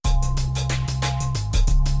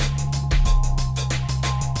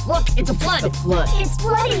Look, it's a flood. It's a flood. It's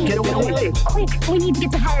flooding. Get away. Quick, we need to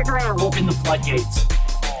get to higher ground. Open the floodgates.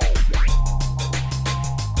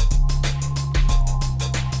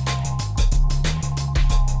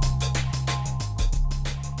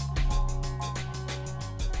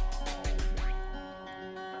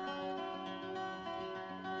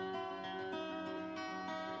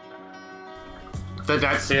 The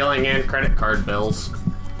debt ceiling and credit card bills.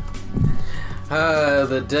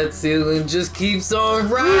 The debt ceiling just keeps on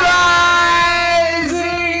rising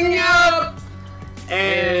up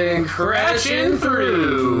and crashing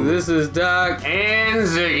through. This is Doc And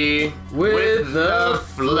Ziggy with the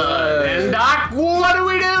flood. And Doc, what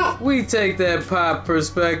do? We take that pop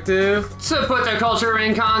perspective To put the culture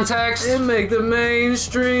in context, and make the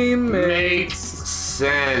mainstream makes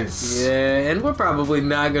sense. Yeah, and we're probably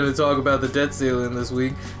not going to talk about the debt ceiling this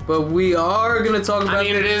week, but we are going to talk about... I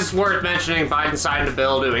mean, it is worth mentioning Biden signed a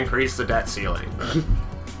bill to increase the debt ceiling.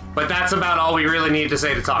 But that's about all we really need to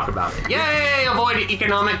say to talk about it. Yay! Avoid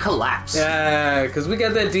economic collapse. Yeah, because we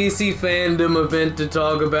got that DC fandom event to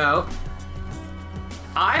talk about.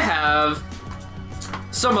 I have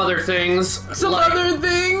some other things. Some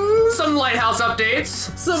Lighthouse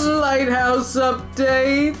updates. Some Lighthouse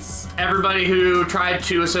updates. Everybody who tried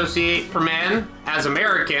to associate Perman as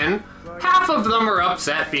American, half of them are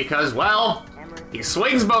upset because, well, he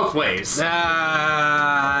swings both ways.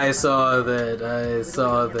 I saw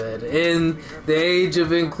that. In the age of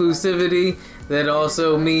inclusivity, that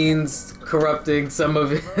also means corrupting some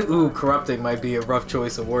of it. Ooh, corrupting might be a rough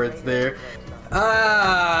choice of words there.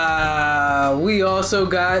 We also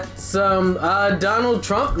got some Donald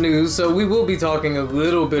Trump news, so we will be talking a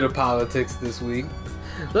little bit of politics this week.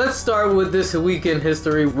 Let's start with this week in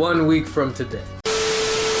history, 1 week from today.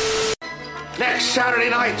 Next Saturday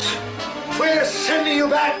night, we're sending you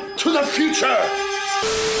back to the future.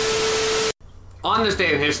 On this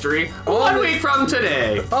day in history, 1 week from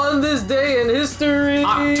today, On this day in history...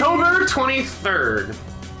 October 23rd,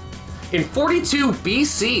 in 42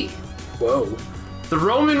 BC, Whoa. the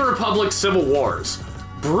Roman Republic Civil Wars,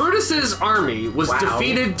 Brutus's army was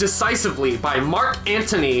defeated decisively by Mark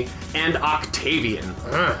Antony and Octavian.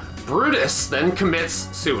 Brutus then commits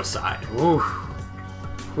suicide. Ooh.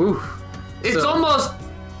 It's So- almost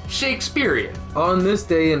Shakespearean. On this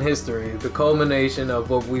day in history, the culmination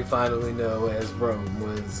of what we finally know as Rome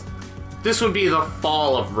was... This would be the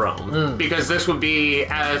fall of Rome, because this would be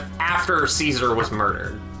after Caesar was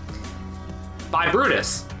murdered by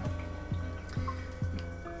Brutus.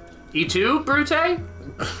 E2, Brute?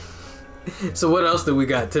 So what else do we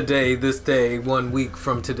got today, this day, 1 week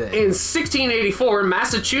from today? In 1684,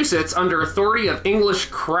 Massachusetts, under authority of English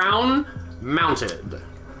crown, mounted.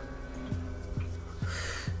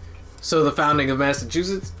 So the founding of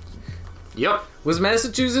Massachusetts? Yep. Was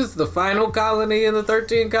Massachusetts the final colony in the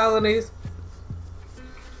 13 colonies?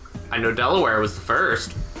 I know Delaware was the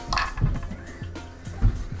first.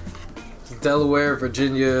 Delaware,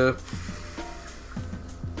 Virginia...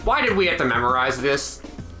 Why did we have to memorize this?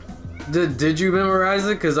 Did you memorize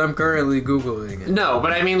it? Because I'm currently Googling it. No,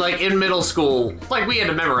 but I mean, like, in middle school, like, we had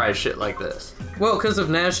to memorize shit like this. Well, because of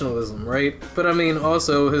nationalism, right? But I mean,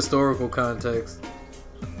 also historical context.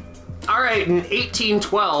 Alright, in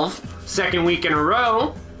 1812, second week in a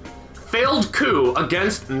row, failed coup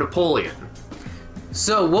against Napoleon.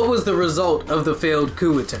 So, what was the result of the failed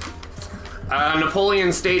coup attempt?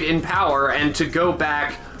 Napoleon stayed in power, and to go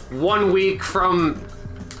back 1 week from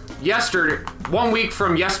yesterday,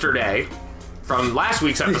 from last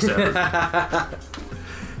week's episode,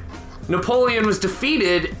 Napoleon was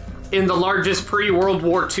defeated in the largest pre-World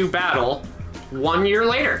War II battle 1 year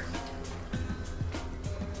later.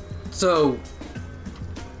 So,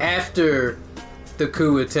 after the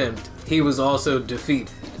coup attempt, he was also defeated.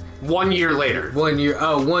 1 year later. 1 year,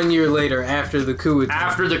 1 year later, after the coup attempt.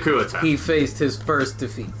 After the coup attempt. He faced his first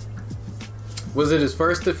defeat. Was it his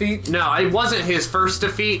first defeat? No, it wasn't his first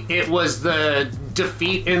defeat. It was the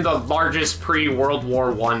defeat in the largest pre-World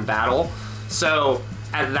War I battle. So,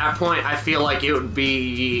 at that point, I feel like it would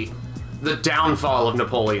be the downfall of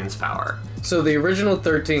Napoleon's power. So the original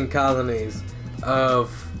 13 colonies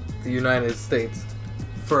of the United States,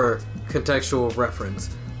 for contextual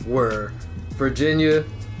reference, were Virginia,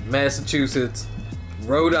 Massachusetts,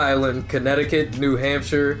 Rhode Island, Connecticut, New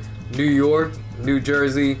Hampshire, New York, New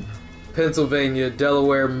Jersey, Pennsylvania,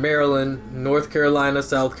 Delaware, Maryland, North Carolina,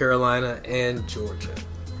 South Carolina, and Georgia.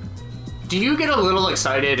 Do you get a little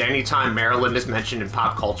excited anytime Maryland is mentioned in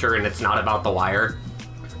pop culture and it's not about The Wire?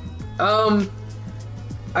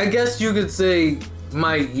 I guess you could say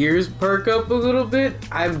my ears perk up a little bit.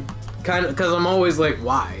 I'm kind of, because I'm always like,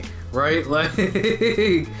 why? Right? Like,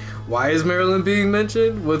 why is Maryland being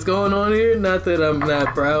mentioned? What's going on here? Not that I'm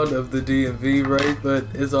not proud of the DMV, right? But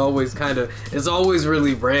it's always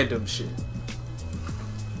really random shit.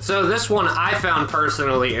 So this one I found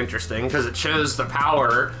personally interesting because it shows the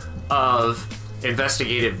power of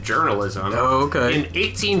investigative journalism. Oh, okay. In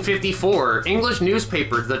 1854, English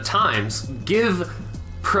newspaper The Times give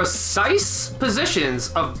precise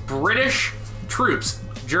positions of British troops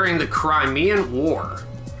during the Crimean War.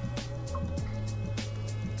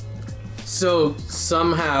 So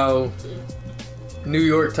somehow New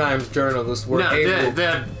York Times journalists were able...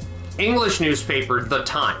 the English newspaper The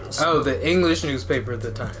Times. Oh, the English newspaper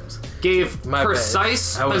The Times. Gave My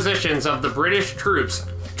precise bad. positions of the British troops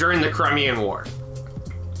during the Crimean War.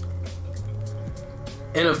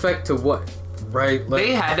 In effect to what? Right? Like,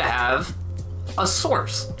 They had to have a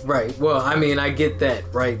source. right. Well, I mean, I get that,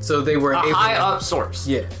 right? So they were A able... high up source.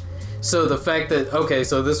 Yeah. So the fact that... Okay,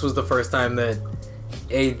 so this was the first time that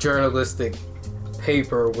a journalistic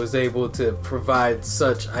paper was able to provide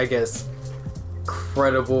such, I guess,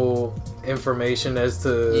 credible information as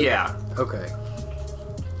to... Yeah. Okay.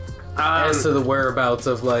 As to the whereabouts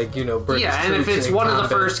of, like, you know, British yeah, and if troops it's in one of the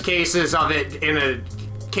combat. first cases of it in a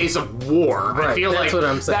case of war, I Right, feel that's like what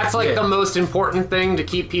I'm saying, that's like yeah. the most important thing to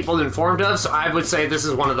keep people informed of. So I would say this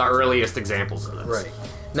is one of the earliest examples of this. Right.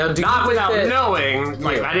 Now, do Not you think without that... knowing,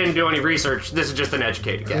 like, Yeah. I didn't do any research. This is just an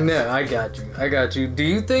educated guess. No, I got you. Do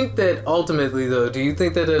you think that ultimately, though, do you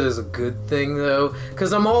think that that is a good thing, though?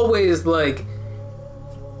 Because I'm always, like,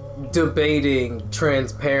 debating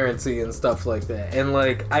transparency and stuff like that. And,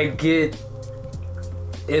 like, I get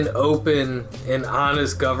an open and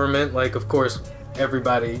honest government. Like, of course,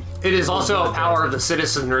 everybody... It is also a power of the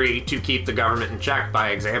citizenry to keep the government in check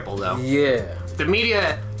by example, though. Yeah. The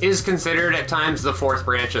media is considered at times the fourth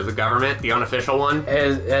branch of the government, the unofficial one.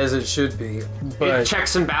 As it should be. But It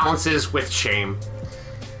checks and balances with shame.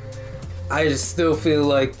 I just still feel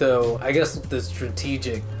like, though, I guess the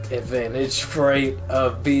strategic advantage, right,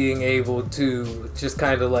 of being able to just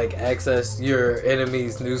kind of, like, access your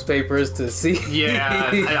enemy's newspapers to see... Yeah,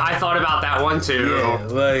 I thought about that one too. Yeah,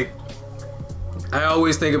 like, I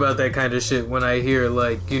always think about that kind of shit when I hear,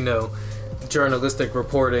 like, you know, journalistic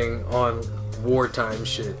reporting on wartime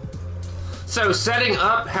shit. So, setting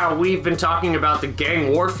up how we've been talking about the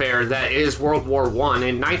gang warfare that is World War I,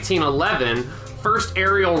 in 1911, first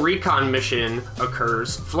aerial recon mission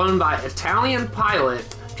occurs, flown by Italian pilot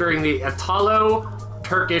during the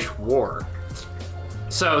Italo-Turkish War.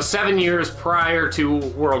 So, 7 years prior to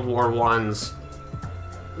World War I's...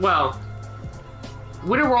 Well,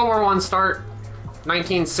 when did World War I start?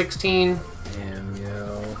 1916?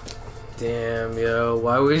 Damn, yo.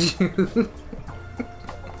 Why would you...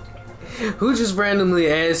 Who just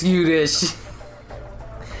randomly asked you that shit?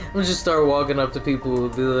 I'm gonna just start walking up to people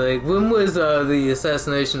and be like, when was the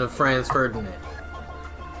assassination of Franz Ferdinand?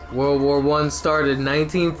 World War I started in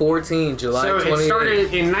 1914, July 28th. So it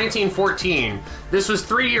started in 1914. This was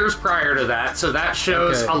 3 years prior to that, so that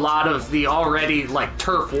shows Okay. a lot of the already, like,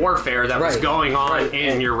 turf warfare that was Right, going on right.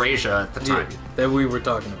 in Eurasia at the Yeah, time. that we were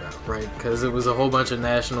talking about, right? Because it was a whole bunch of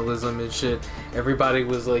nationalism and shit. Everybody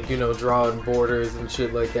was, like, you know, drawing borders and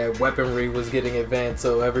shit like that. Weaponry was getting advanced,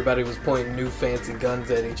 so everybody was pointing new fancy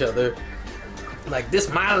guns at each other. Like, this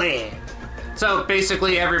my land. So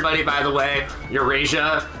basically, everybody, by the way,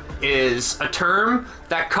 Eurasia is a term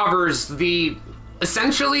that covers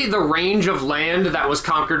essentially the range of land that was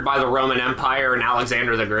conquered by the Roman Empire and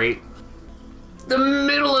Alexander the Great. The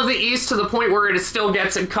middle of the East to the point where it still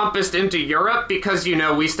gets encompassed into Europe because, you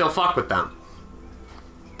know, we still fuck with them.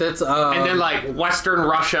 That's, And then, like, Western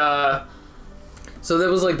Russia. so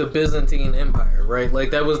that was, like, the Byzantine Empire, right?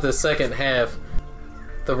 Like, that was the second half,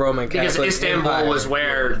 the Roman Catholic Because Istanbul Empire. was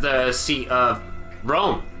where the seat of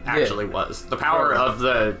Rome actually was. The power Right. of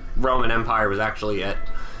the Roman Empire was actually at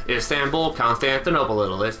Istanbul, Constantinople,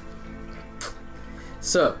 Italy.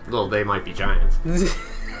 So, Well, they might be giants.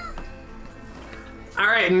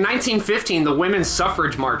 Alright, in 1915, the Women's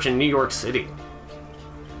Suffrage March in New York City.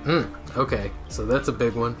 okay, so that's a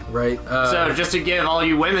big one, right? So, just to give all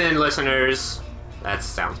you women listeners... That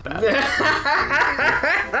sounds bad.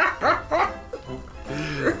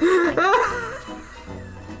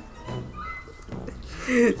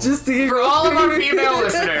 just to give For all of our female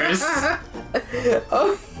listeners,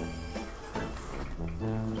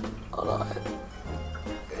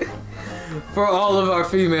 For all of our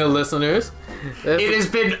female listeners, that's it has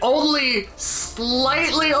been only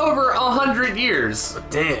slightly over 100 years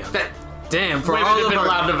damn. Damn, for women all have of been our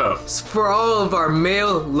allowed to vote. for all of our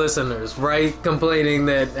male listeners, right, complaining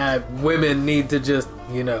that women need to just,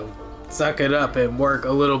 you know, suck it up and work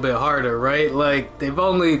a little bit harder, right? Like, they've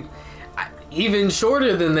only... even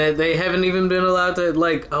shorter than that, they haven't even been allowed to,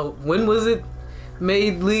 like, when was it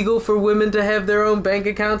made legal for women to have their own bank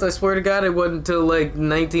accounts? I swear to God, it wasn't until, like,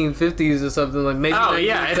 1950s or something, like, maybe. Oh,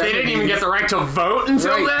 yeah, if they didn't even get the right to vote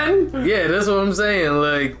until then? Yeah, that's what I'm saying,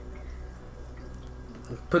 like,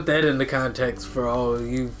 put that into context for all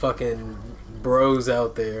you fucking bros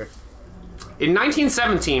out there. In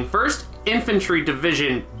 1917, 1st Infantry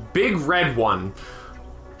Division Big Red One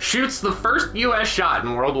shoots the first U.S. shot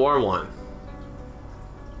in World War I.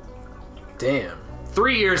 Damn.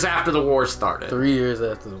 3 years after the war started. 3 years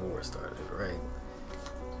after the war started, right.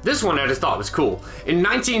 This one I just thought was cool. In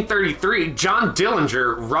 1933, John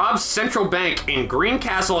Dillinger robs Central Bank in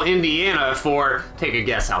Greencastle, Indiana for, take a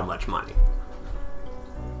guess how much money?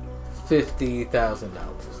 $50,000.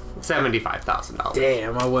 $75,000.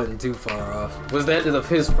 Damn, I wasn't too far off. Was that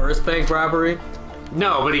his first bank robbery?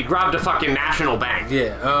 No, but he robbed a fucking national bank.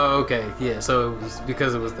 Yeah, oh, okay. Yeah, so it was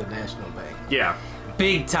because it was the National Bank. Yeah.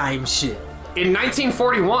 Big time shit. In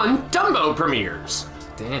 1941, Dumbo premieres.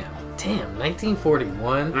 Damn,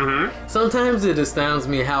 1941? Mm-hmm. Sometimes it astounds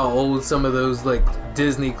me how old some of those, like,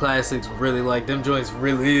 Disney classics really, like, them joints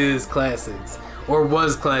really is classics. Or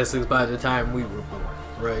was classics by the time we were born,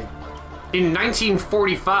 right? In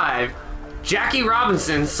 1945, Jackie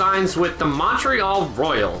Robinson signs with the Montreal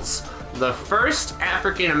Royals, the first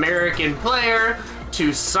African-American player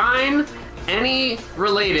to sign any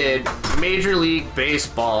related Major League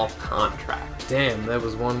Baseball contract. Damn, that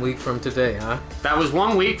was 1 week from today, huh? That was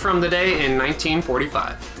 1 week from the day in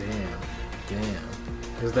 1945.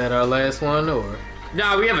 Damn. Is that our last one, or?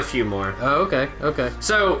 No, we have a few more. Oh, okay.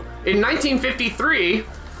 So, in 1953,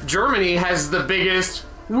 Germany has the biggest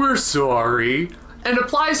 "we're sorry" and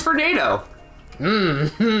applies for NATO.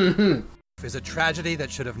 Is a tragedy that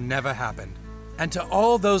should have never happened. And to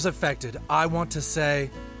all those affected, I want to say,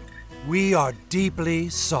 we are deeply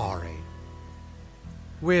sorry.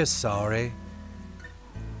 We're sorry.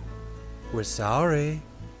 We're sorry.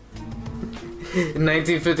 In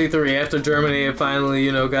 1953, after Germany had finally,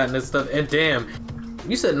 gotten its stuff, and damn,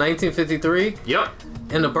 you said 1953? Yep.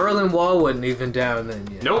 And the Berlin Wall wasn't even down then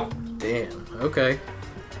yet. Nope. Damn, okay.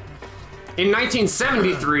 In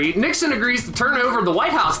 1973, Nixon agrees to turn over the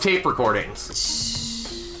White House tape recordings.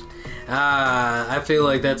 I feel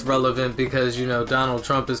like that's relevant because, Donald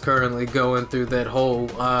Trump is currently going through that whole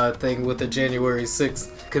thing with the January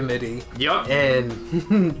 6th committee. Yup.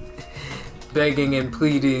 And begging and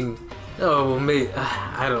pleading. Oh, me.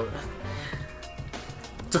 I don't.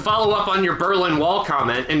 To follow up on your Berlin Wall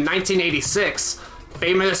comment, in 1986,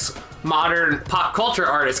 famous modern pop culture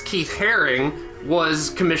artist Keith Haring was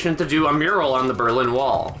commissioned to do a mural on the Berlin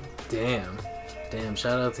Wall. Damn,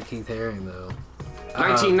 shout out to Keith Haring, though.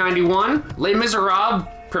 1991, Les Miserables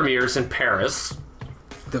premieres in Paris.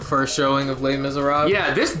 The first showing of Les Miserables?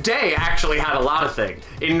 Yeah, this day actually had a lot of things.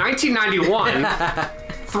 In 1991,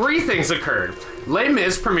 3 things occurred. Les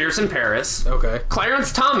Mis premieres in Paris. Okay.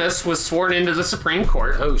 Clarence Thomas was sworn into the Supreme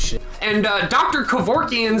Court. Oh, shit. And Dr.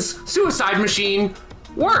 Kevorkian's suicide machine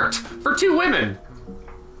worked for 2 women.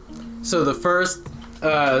 So the first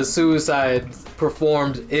suicide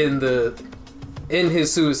performed in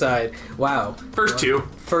his suicide. Wow. First 2.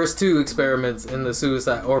 First 2 experiments in the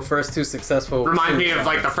suicide, or first 2 successful. Remind me of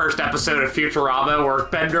like the first episode of Futurama where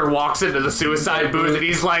Bender walks into the suicide booth and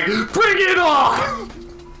he's like, "Bring it on!"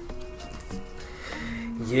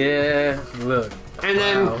 Yeah, look. And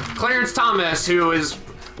then Clarence Thomas, who is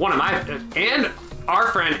one of my and our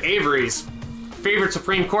friend Avery's favorite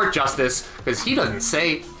Supreme Court justice, because he doesn't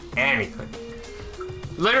say anything.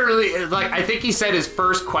 Literally, like, I think he said his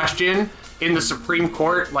first question in the Supreme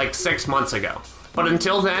Court like 6 months ago. But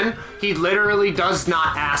until then, he literally does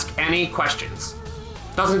not ask any questions.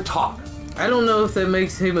 Doesn't talk. I don't know if that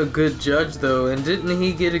makes him a good judge, though. And didn't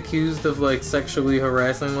he get accused of, like, sexually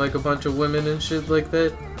harassing, like, a bunch of women and shit like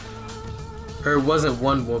that? Or it wasn't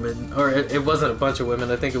one woman. Or it wasn't a bunch of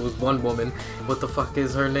women. I think it was one woman. What the fuck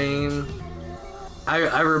is her name?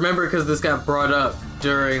 I remember because this got brought up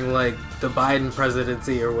during, like, the Biden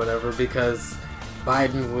presidency or whatever, because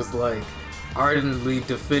Biden was, like, ardently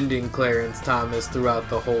defending Clarence Thomas throughout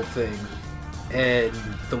the whole thing. And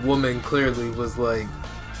the woman clearly was, like,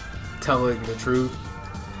 telling the truth.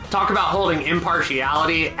 Talk about holding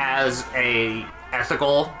impartiality as a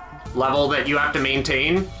ethical level that you have to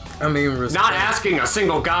maintain. I mean, respect. Not asking a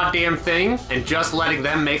single goddamn thing and just letting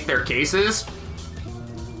them make their cases.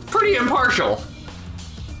 Pretty impartial.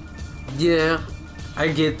 Yeah, I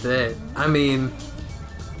get that. I mean,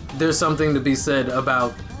 there's something to be said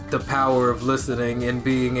about the power of listening and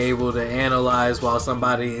being able to analyze while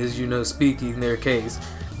somebody is, speaking their case.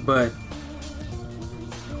 But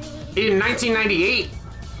in 1998,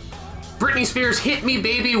 Britney Spears' Hit Me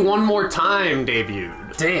Baby One More Time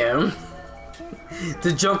debuted. Damn.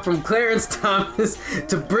 To jump from Clarence Thomas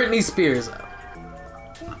to Britney Spears.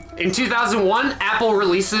 In 2001, Apple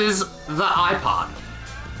releases the iPod.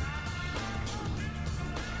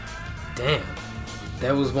 Damn.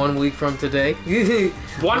 That was 1 week from today.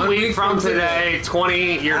 One week from today,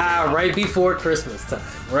 20 years ago. Right before Christmas time,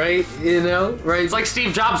 right? You know, right? It's like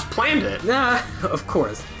Steve Jobs planned it. Nah, of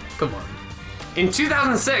course. Come on. In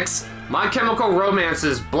 2006, My Chemical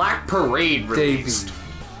Romance's Black Parade released.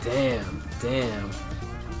 Damn.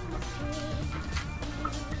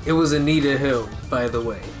 It was Anita Hill, by the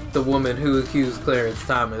way, the woman who accused Clarence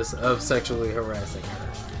Thomas of sexually harassing her.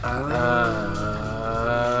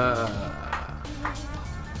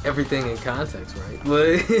 Everything in context, right?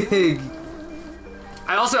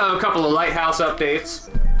 I also have a couple of Lighthouse updates.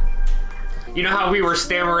 You know how we were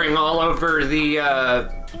stammering all over the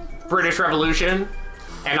British Revolution?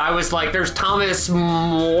 And I was like, there's Thomas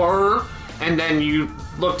More, and then you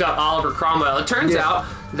looked up Oliver Cromwell. It turns out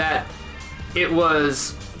that it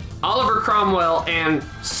was Oliver Cromwell and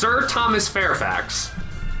Sir Thomas Fairfax.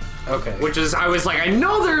 Okay. Which is, I was like, I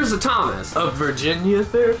know there's a Thomas. Of Virginia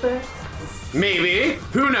Fairfax? Maybe.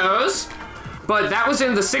 Who knows? But that was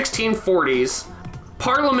in the 1640s.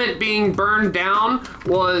 Parliament being burned down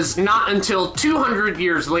was not until 200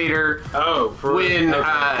 years later. Oh, for when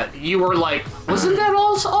you were like, wasn't that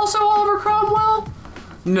also Oliver Cromwell?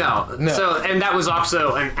 No. So, and that was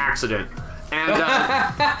also an accident. And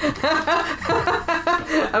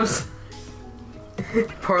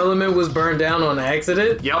Parliament was burned down on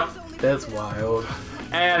accident? Yep. That's wild.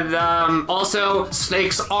 And also,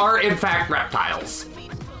 snakes are in fact reptiles.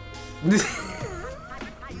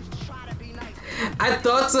 I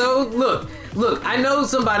thought so. Look, I know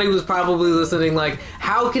somebody was probably listening like,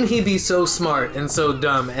 how can he be so smart and so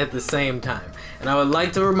dumb at the same time? And I would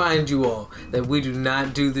like to remind you all that we do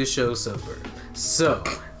not do this show sober. So,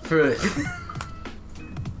 for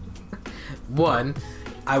one,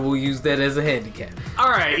 I will use that as a handicap.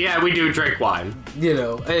 Alright, yeah, we do drink wine. You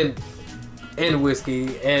know, and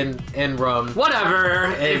whiskey and rum.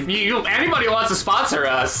 Whatever. If anybody wants to sponsor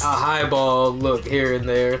us. A highball, look, here and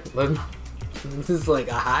there. This is like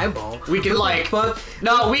a highball. We can fuck?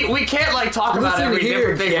 No, we can't like talk about Listen every here,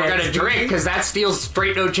 different thing we're gonna Gatsby. drink because that steals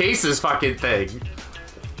Straight No Chase's fucking thing.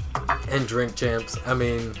 And Drink Champs. I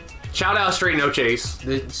mean, shout out Straight No Chase.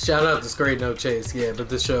 Shout out to Straight No Chase, yeah, but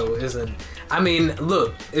the show isn't. I mean,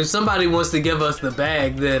 look, if somebody wants to give us the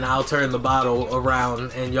bag, then I'll turn the bottle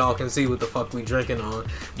around and y'all can see what the fuck we drinking on.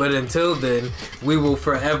 But until then, we will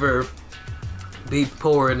forever be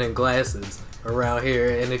pouring in glasses around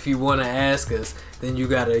here. And if you want to ask us, then you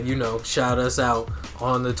gotta, shout us out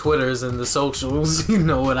on the Twitters and the socials. You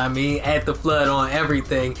know what I mean? At the Flood on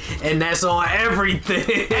everything. And that's on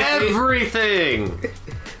everything. Everything.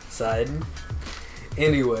 Siding.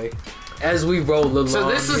 Anyway, as we roll along. So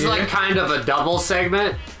this is like kind of a double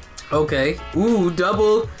segment. Okay. Ooh,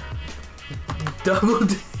 double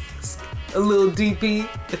disc. A little DP.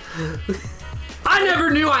 I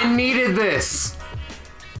never knew I needed this.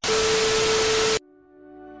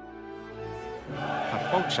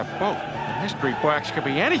 A boat's a boat. A mystery box could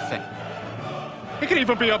be anything. It could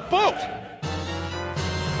even be a boat.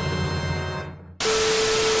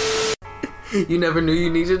 You never knew you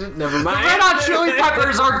needed it? Never The mind. Red Hot Chili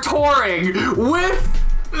Peppers are touring with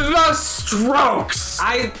the Strokes.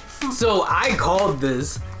 I called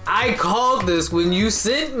this. I called this when you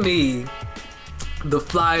sent me the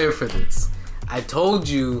flyer for this. I told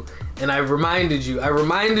you, and I reminded you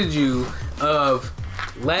of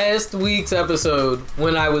last week's episode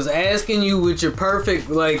when I was asking you what your perfect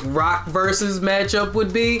rock versus matchup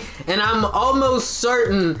would be, and I'm almost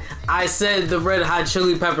certain I said the Red Hot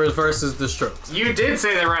Chili Peppers versus the Strokes. You did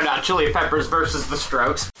say the Red Hot Chili Peppers versus the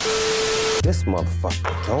Strokes. This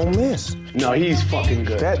motherfucker don't miss. No, he's fucking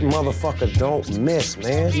good. That motherfucker don't miss,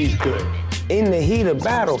 man. He's good. In the heat of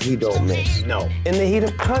battle, he don't miss. No. In the heat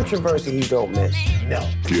of controversy, he don't miss. No.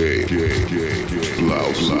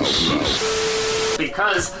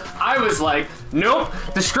 Because I was like, nope,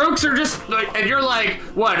 the Strokes are just like, and you're like,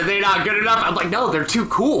 what, are they not good enough? I'm like, no, they're too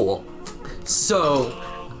cool. So,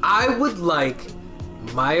 I would like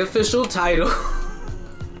my official title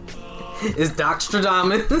is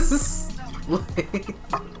Docstradamus.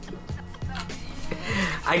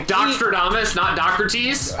 Docstradamus, not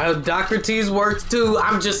Docrates? Docrates works too.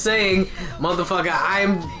 I'm just saying, motherfucker,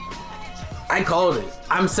 I called it.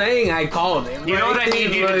 I'm saying I called it. You know what I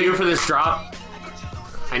need you to do for this drop?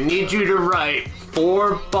 I need you to write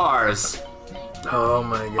 4 bars Oh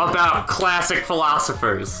my god. about classic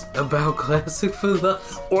philosophers. About classic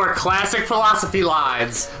philosophy. Or classic philosophy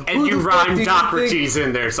lines, and Who you the fuck do rhyme you Socrates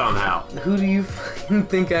in there somehow. Who do you fucking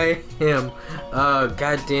think I am?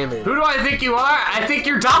 God damn it. Who do I think you are? I think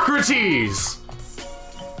you're Socrates.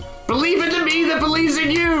 Believe in me that believes in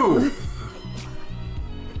you.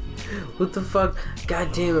 What the fuck?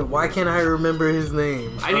 God damn it, why can't I remember his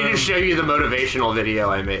name? I need to show you the motivational video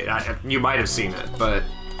I made. You might have seen it, but...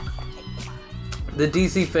 The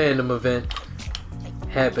DC fandom event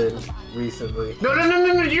happened recently. No,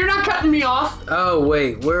 you're not cutting me off. Oh,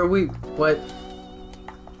 wait, where are we? What?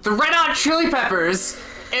 The Red Hot Chili Peppers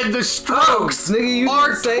and the Strokes nigga, you are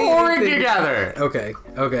didn't say touring anything. together. Okay.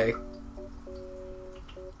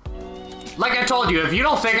 Like I told you, if you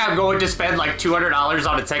don't think I'm going to spend like $200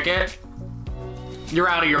 on a ticket, you're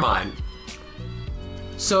out of your mind.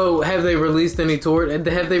 So, have they released any tour?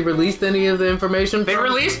 Have they released any of the information? They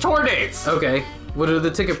released tour dates. Okay. What are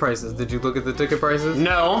the ticket prices? Did you look at the ticket prices?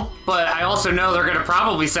 No, but I also know they're going to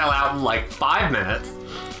probably sell out in like 5 minutes.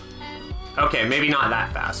 Okay, maybe not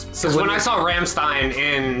that fast. So Because when when- I saw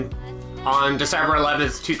Rammstein on December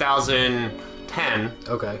 11th, 2010,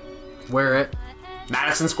 Okay. Where at?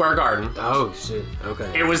 Madison Square Garden, Oh, shit.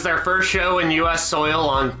 Okay. it was their first show in U.S.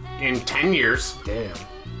 soil in 10 years. Damn.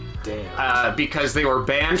 Because they were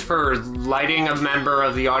banned for lighting a member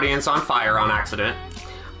of the audience on fire on accident.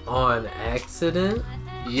 On accident?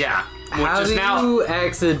 Yeah. Which How is do now you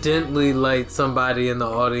accidentally light somebody in the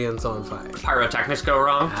audience on fire? pyrotechnics go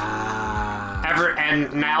wrong. Ah.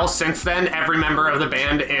 And now, since then, every member of the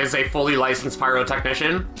band is a fully licensed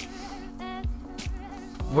pyrotechnician.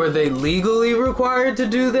 Were they legally required to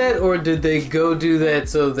do that, or did they go do that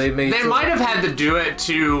so they made? They might have had to do it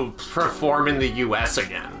to perform in the U.S.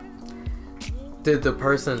 again. Did the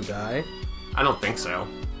person die? I don't think so.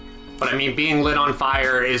 But I mean, being lit on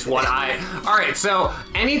fire is what Alright, so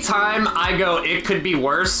anytime I go, it could be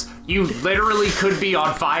worse, you literally could be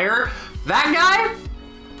on fire. That guy?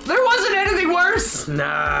 There wasn't anything worse.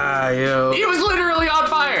 Nah, yo. He was literally on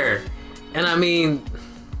fire. And I mean,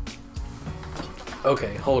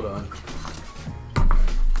 okay, hold on.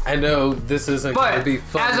 I know this isn't going to But, be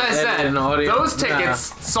fun. as I said, in audio. those tickets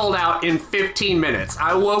sold out in 15 minutes.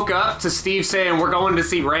 I woke up to Steve saying we're going to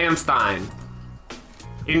see Rammstein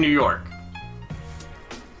in New York.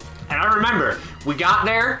 And I remember, we got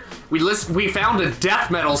there, we found a death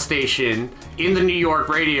metal station in the New York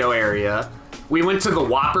radio area. We went to the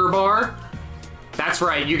Whopper bar. That's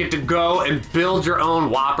right, you get to go and build your own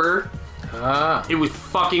Whopper. Ah. It was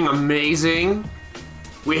fucking amazing.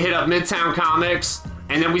 We hit up Midtown Comics,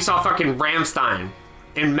 and then we saw fucking Rammstein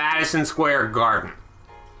in Madison Square Garden.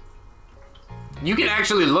 You can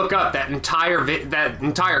actually look up that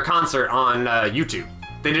entire concert on YouTube.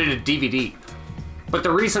 They did a DVD. But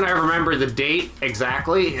the reason I remember the date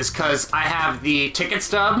exactly is because I have the ticket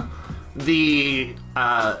stub, the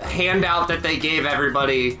handout that they gave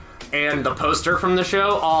everybody, and the poster from the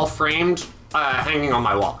show all framed, hanging on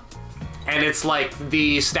my wall. And it's like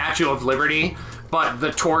the Statue of Liberty, but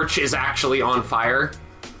the torch is actually on fire.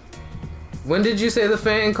 When did you say the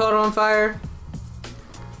fan caught on fire?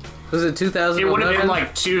 Was it 2011? It would have been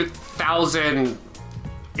like 2000.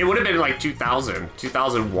 It would have been like 2000,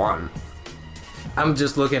 2001. I'm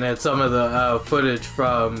just looking at some of the footage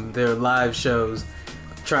from their live shows,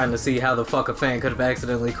 trying to see how the fuck a fan could have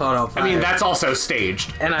accidentally caught on fire. I mean, that's also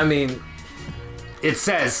staged. And I mean, It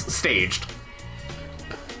says staged.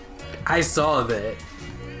 I saw that.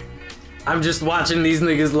 I'm just watching these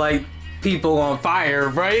niggas light people on fire,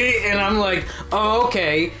 right? And I'm like, oh,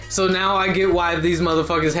 okay. So now I get why these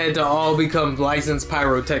motherfuckers had to all become licensed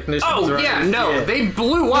pyrotechnicians, Oh, right? yeah, no. They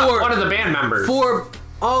blew up one of the band members. For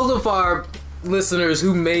all of our listeners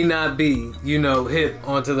who may not be, hip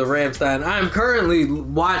onto the Rammstein, I'm currently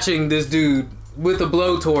watching this dude with a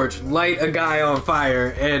blowtorch light a guy on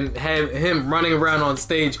fire and have him running around on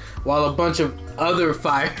stage while a bunch of other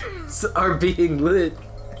fires are being lit.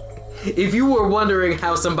 If you were wondering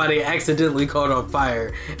how somebody accidentally caught on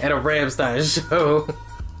fire at a Rammstein show,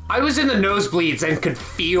 I was in the nosebleeds and could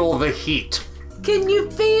feel the heat. can you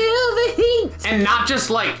feel the heat? And not just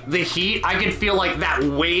like the heat, I could feel like that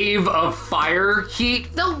wave of fire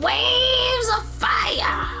heat. The waves of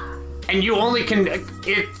fire. And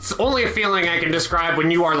it's only a feeling I can describe when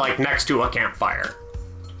you are like next to a campfire.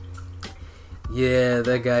 Yeah,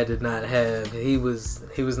 that guy did not have. He was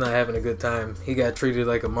not having a good time. He got treated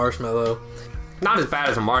like a marshmallow. Not as bad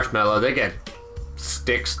as a marshmallow, they get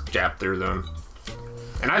sticks jabbed through them.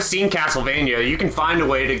 And I've seen Castlevania, you can find a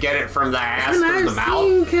way to get it from the ass through the mouth. I've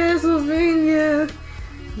seen Castlevania.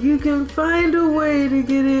 You can find a way to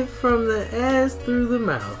get it from the ass through the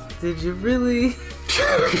mouth. Did you really?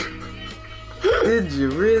 Did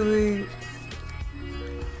you really?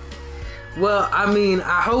 Well, I mean,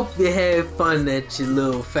 I hope you had fun at your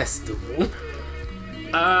little festival.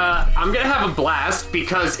 I'm gonna have a blast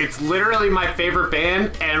because it's literally my favorite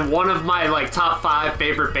band and one of my like top 5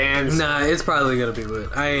 favorite bands. Nah, it's probably gonna be lit.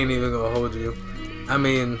 I ain't even gonna hold you. I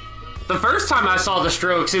mean, the first time I saw the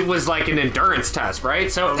Strokes, it was like an endurance test,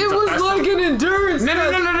 right? So it was like an endurance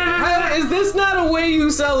No. Is this not a way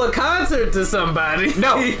you sell a concert to somebody?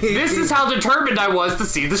 No, this is how determined I was to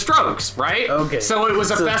see the Strokes, right? Okay. So it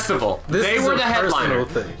was a festival. They were the headliner.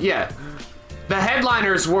 Thing. Yeah. The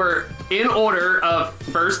headliners were in order of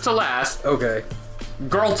first to last. Okay.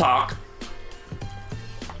 Girl Talk,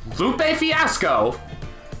 Lupe Fiasco,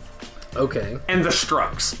 Okay. and the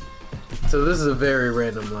Strokes. So this is a very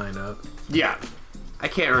random lineup. Yeah. I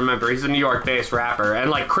can't remember. He's a New York-based rapper. And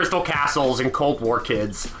like Crystal Castles and Cold War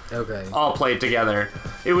Kids Okay. all played together.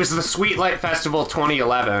 It was the Sweet Light Festival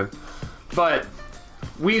 2011. But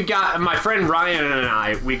we got, my friend Ryan and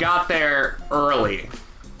I, we got there early.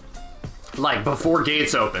 Like before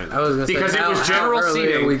gates opened. I was gonna say, because it was general how early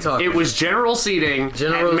seating. are we talking? It was general seating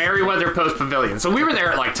at Merriweather Post Pavilion. So we were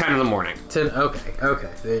there at like 10 in the morning. 10. Okay.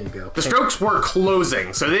 There you go. The Strokes were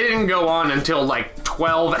closing, so they didn't go on until like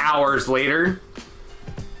 12 hours later.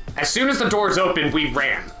 As soon as the doors opened, we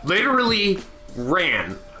ran. Literally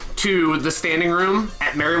ran to the standing room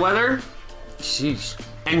at Merriweather. Sheesh.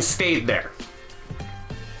 And stayed there.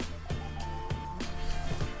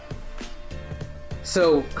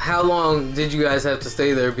 So, how long did you guys have to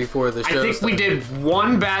stay there before the show I think we did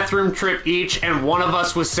one bathroom trip each, and one of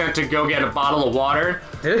us was sent to go get a bottle of water.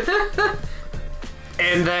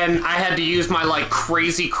 And then I had to use my like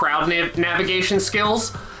crazy crowd navigation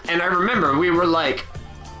skills. And I remember we were like,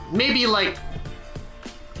 maybe like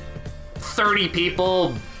 30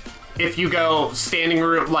 people if you go standing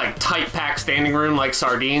room, like tight packed standing room like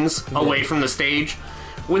sardines away from the stage.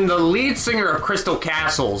 When the lead singer of Crystal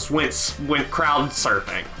Castles went crowd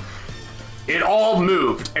surfing, it all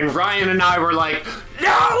moved, and Ryan and I were like,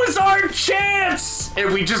 "Now is our chance!"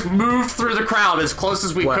 And we just moved through the crowd as close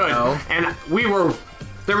as we could. And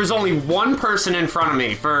there was only one person in front of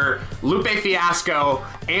me for Lupe Fiasco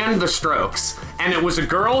and the Strokes, and it was a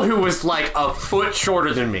girl who was like a foot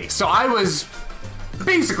shorter than me. So I was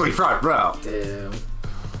basically front row. Damn.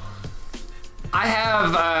 I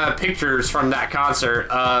have pictures from that concert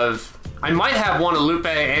of... I might have one of Lupe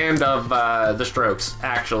and of the Strokes,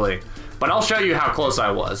 actually. But I'll show you how close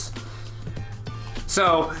I was.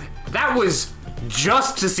 So, that was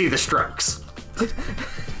just to see the Strokes.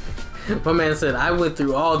 My man said, I went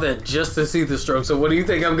through all that just to see the Strokes, so what do you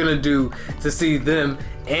think I'm gonna do to see them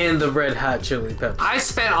and the Red Hot Chili Peppers? I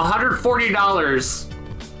spent $140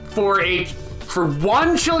 for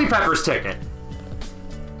one Chili Peppers ticket.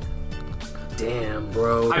 Damn,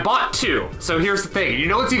 bro. I bought 2. So here's the thing. You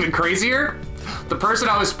know what's even crazier? The person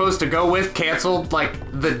I was supposed to go with canceled like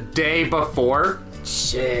the day before.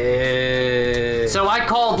 Shit. So I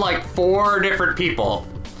called like 4 different people.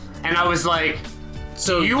 And I was like,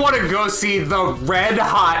 so you want to go see the Red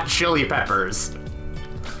Hot Chili Peppers?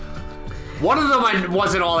 One of them I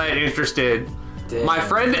wasn't all that interested. Damn. My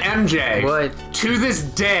friend MJ, what? To this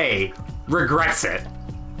day, regrets it.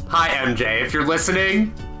 Hi MJ, if you're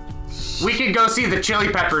listening. We could go see the Chili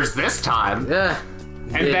Peppers this time. Yeah.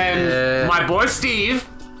 And then my boy Steve,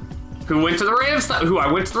 who I went to the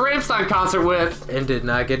Rammstein concert with, and did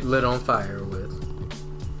not get lit on fire with.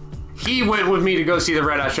 He went with me to go see the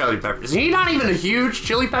Red Hot Chili Peppers. He's not even a huge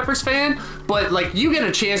Chili Peppers fan, but like you get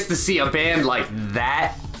a chance to see a band like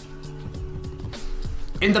that.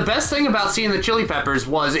 And the best thing about seeing the Chili Peppers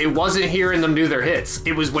was it wasn't hearing them do their hits.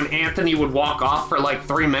 It was when Anthony would walk off for like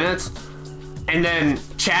 3 minutes. And then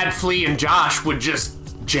Chad, Flea, and Josh would just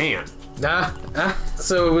jam.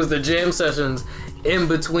 So it was the jam sessions in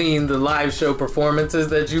between the live show performances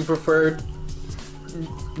that you preferred?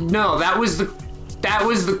 No, that was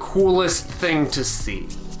the coolest thing to see.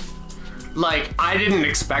 Like, I didn't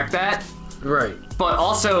expect that. Right. But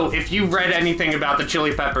also, if you read anything about the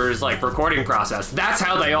Chili Peppers, like, recording process, that's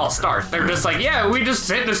how they all start. They're just like, yeah, we just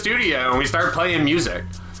sit in the studio and we start playing music.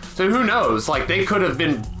 So who knows? Like, they could have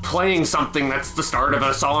been playing something that's the start of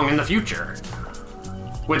a song in the future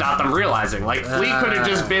without them realizing. Like, Flea could have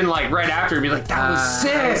just been, like, right after and be like, that was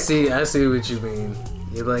sick! I see what you mean.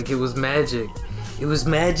 You're like, it was magic. It was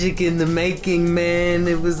magic in the making, man.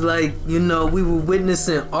 It was like, you know, we were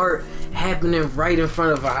witnessing art happening right in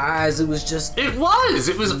front of our eyes. It was just... It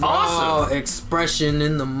was awesome! Expression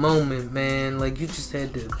in the moment, man. Like, you just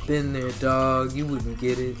had to have been there, dog. You wouldn't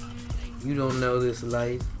get it. You don't know this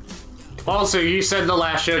life. Also, you said the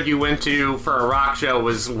last show you went to for a rock show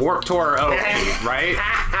was Warped Tour 08, right?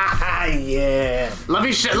 Yeah. Let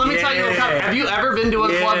me tell you a couple. Have you ever been to a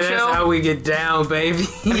club that's show? how we get down, baby.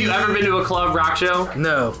 Have you ever been to a club rock show?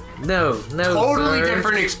 No. Totally sir.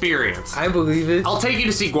 different experience. I believe it. I'll take you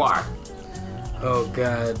to see Guar. Oh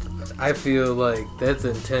God, I feel like that's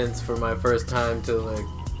intense for my first time to like.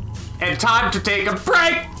 And time to take a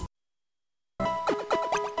break!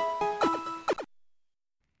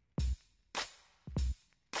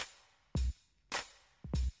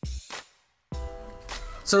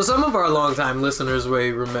 So some of our longtime listeners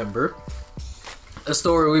may remember a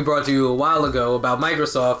story we brought to you a while ago about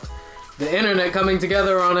Microsoft, the internet coming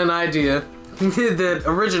together on an idea that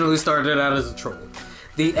originally started out as a troll.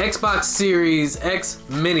 The Xbox Series X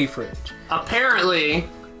mini fridge. Apparently,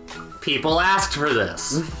 people asked for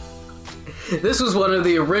this. This was one of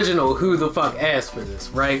the original who the fuck asked for this,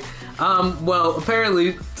 right? Well,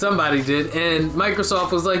 apparently somebody did, and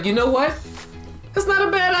Microsoft was like, you know what? That's not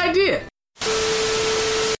a bad idea.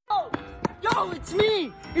 Yo, it's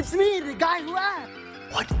me! It's me, the guy who asked!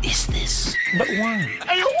 What is this? But why?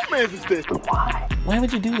 Hey, who man is this? Why? Why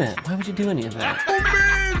would you do that? Why would you do any of that? Who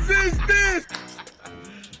man is this?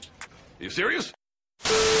 You serious?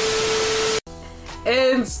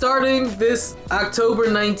 And starting this October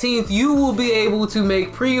 19th, you will be able to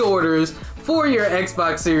make pre-orders for your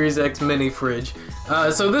Xbox Series X mini fridge.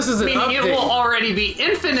 So this is an Meaning update. it will already be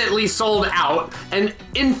infinitely sold out and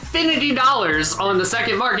infinity dollars on the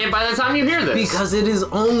second market by the time you hear this. Because it is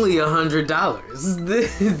only $100.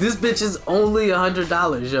 This bitch is only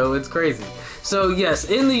 $100, yo. It's crazy. So yes,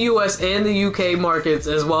 in the US and the UK markets,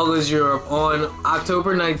 as well as Europe, on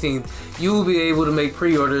October 19th, you will be able to make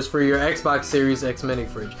pre-orders for your Xbox Series X mini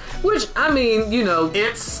fridge. Which, I mean, you know,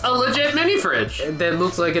 It's a legit mini fridge. that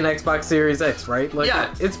looks like an Xbox Series X, right? Like,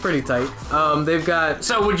 Yeah. it's pretty tight. They've got...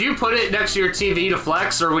 So would you put it next to your TV to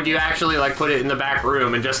flex, or would you actually like put it in the back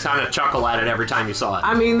room and just kind of chuckle at it every time you saw it?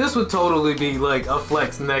 I mean, this would totally be like a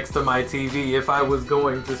flex next to my TV if I was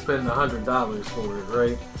going to spend $100 for it,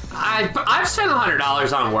 right? I've spent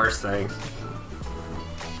 $100 on worse things.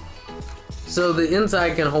 So the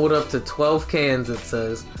inside can hold up to 12 cans, it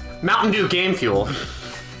says. Mountain Dew Game Fuel.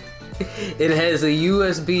 It has a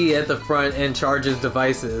USB at the front and charges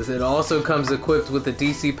devices. It also comes equipped with a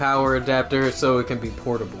DC power adapter so it can be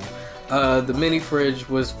portable. The mini fridge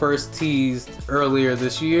was first teased earlier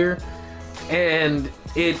this year, and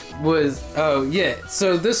it was, oh yeah,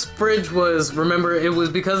 so this fridge was, remember, it was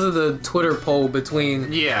because of the Twitter poll between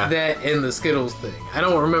that and the Skittles thing. I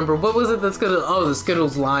don't remember, what was it that Skittles, oh, the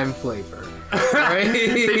Skittles lime flavor. Right?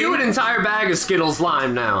 They do an entire bag of Skittles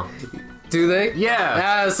lime now. Do they?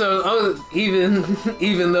 Yeah.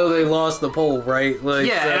 Even though they lost the poll, right? Like,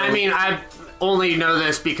 Yeah, so, and I mean, I only know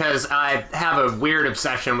this because I have a weird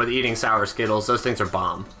obsession with eating sour Skittles. Those things are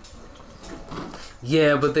bomb.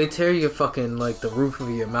 yeah, but they tear your fucking, like, the roof of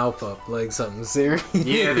your mouth up like something serious.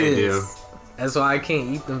 Yeah, they do. That's why I can't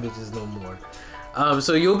eat them bitches no more.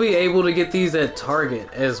 So you'll be able to get these at Target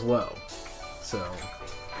as well. So,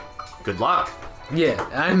 Good luck. yeah,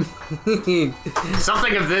 I mean...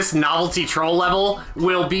 Something of this novelty troll level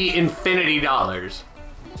will be infinity dollars.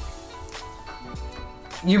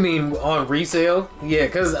 You mean on resale? Yeah,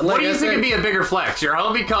 because like What do you I think said, would be a bigger flex? Your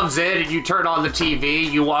homie comes in and you turn on the TV,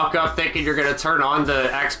 you walk up thinking you're gonna turn on the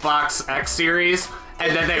Xbox X Series,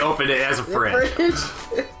 and then they open it as a fridge.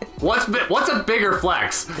 What's a bigger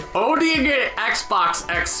flex? Owning an Xbox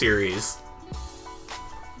X Series,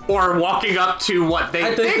 or walking up to what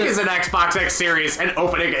they think is an Xbox X Series and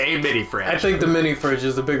opening a mini fridge? I think the mini fridge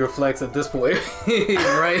is a bigger flex at this point,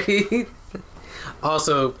 right?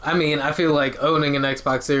 Also, I mean, I feel like owning an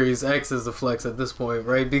Xbox Series X is a flex at this point,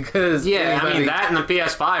 right? Because Yeah, I mean, anybody- that and the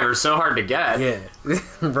PS5 are so hard to get. Yeah,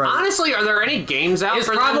 right. Honestly, are there any games out It's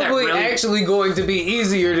for them that probably really... actually going to be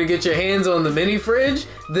easier to get your hands on the mini fridge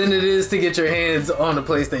than it is to get your hands on the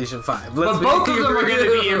PlayStation 5. But both of them are going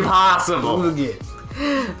to be impossible. Yeah.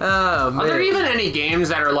 Oh, man. Are there even any games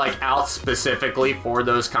that are like out specifically for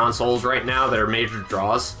those consoles right now that are major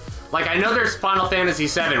draws? Like, I know there's Final Fantasy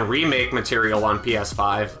VII remake material on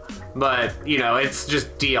PS5, but, you know, it's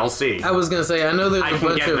just DLC. I was going to say, I know there's I a can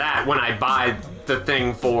bunch get of... that when I buy the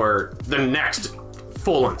thing for the next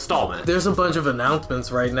full installment. There's a bunch of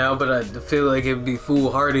announcements right now, but I feel like it would be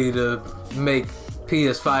foolhardy to make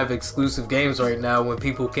PS5 exclusive games right now when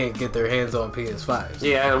people can't get their hands on PS5s.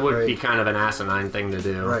 Yeah, it would right? be kind of an asinine thing to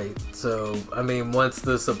do. Right. So, I mean, once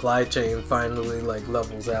the supply chain finally, like,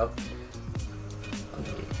 levels out,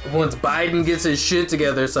 once Biden gets his shit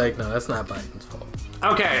together, it's like, no, that's not Biden's fault.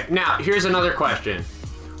 Okay, now, here's another question.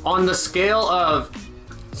 On the scale of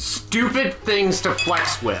stupid things to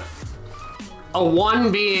flex with, a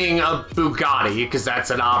 1 being a Bugatti, because that's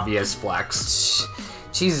an obvious flex.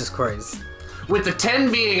 Jesus Christ. With the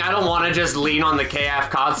 10 being, I don't want to just lean on the KF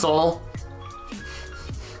console.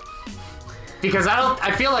 Because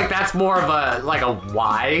I feel like that's more of a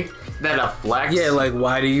why than a flex. Yeah, like,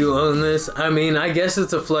 why do you own this? I mean, I guess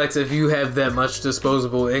it's a flex if you have that much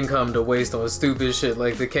disposable income to waste on stupid shit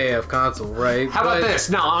like the KF console, right? How about this?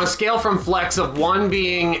 No, on a scale from flex of 1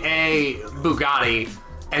 being a Bugatti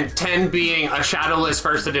and 10 being a Shadowless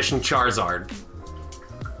First Edition Charizard.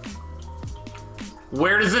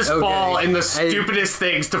 Where does this fall in the stupidest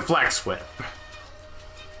things to flex with?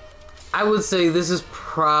 I would say this is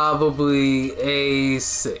probably a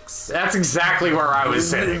 6. That's exactly where I was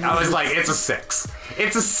sitting. I was like, it's a 6.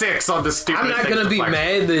 It's a 6 on the stupidest I'm not gonna be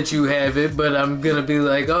mad that you have it, but I'm gonna be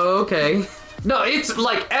like, oh, okay. No, it's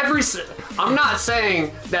like I'm not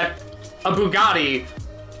saying that a Bugatti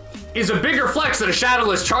is a bigger flex than a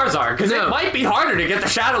Shadowless Charizard, because it might be harder to get the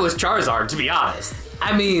Shadowless Charizard, to be honest.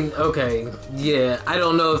 I mean, okay, yeah, I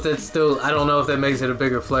don't know if that makes it a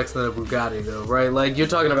bigger flex than a Bugatti, though, right? Like, you're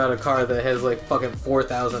talking about a car that has, like, fucking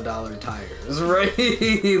 $4,000 tires, right?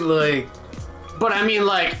 Like... But I mean,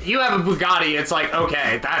 like, you have a Bugatti, it's like,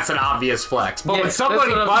 okay, that's an obvious flex. But when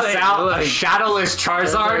somebody busts out a Shadowless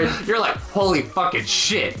Charizard, you're like, holy fucking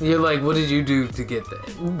shit. You're like, what did you do to get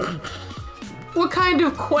that? What kind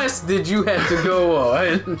of quest did you have to go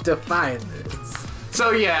on to find this?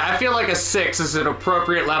 So yeah, I feel like a 6 is an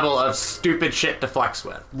appropriate level of stupid shit to flex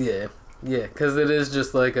with. Yeah, because it is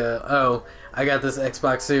just like I got this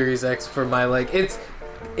Xbox Series X for my, like, it's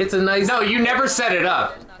a nice... No, you never set it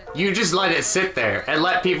up. You just let it sit there and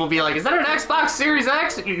let people be like, is that an Xbox Series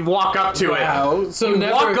X? You walk up to it. So you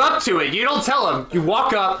walk up to it. You don't tell them. You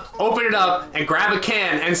walk up, open it up, and grab a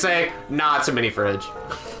can and say, nah, it's a mini fridge.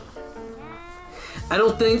 I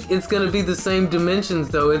don't think it's gonna be the same dimensions,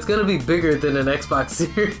 though. It's gonna be bigger than an Xbox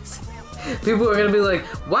Series. People are gonna be like,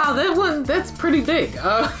 wow, that's pretty big.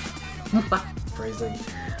 Phrasing.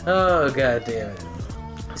 Oh, god damn it.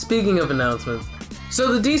 Speaking of announcements,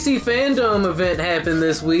 so the DC Fandom event happened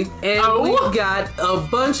this week, and we got a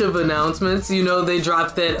bunch of announcements. You know, they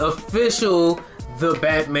dropped that official The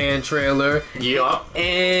Batman trailer. Yup.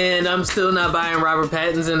 And I'm still not buying Robert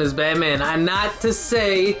Pattinson as Batman. I'm not to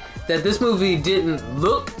say that this movie didn't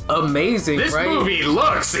look amazing, this right? This movie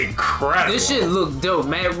looks incredible. This shit looked dope.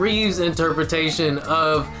 Matt Reeves' interpretation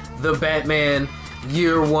of the Batman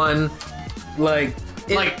Year One, like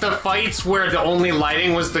the fights where the only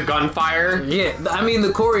lighting was the gunfire. Yeah, I mean, the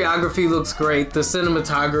choreography looks great. The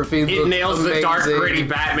cinematography looks amazing. It nails the dark, gritty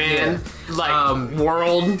Batman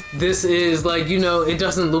world. This is like, you know, it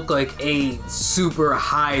doesn't look like a super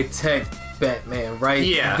high-tech Batman, right?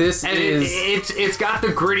 Yeah, this and is it's got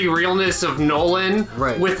the gritty realness of Nolan,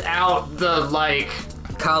 right? Without the like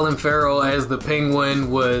Colin Farrell as the Penguin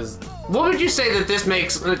was. What would you say that this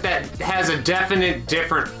makes that has a definite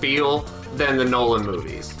different feel than the Nolan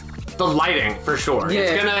movies? The lighting, for sure.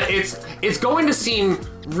 Yeah. It's going to seem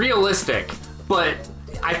realistic, but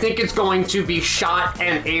I think it's going to be shot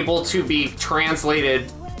and able to be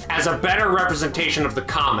translated as a better representation of the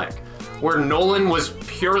comic, where Nolan was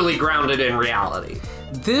purely grounded in reality.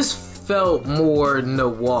 This felt more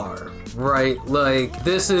noir, right? Like,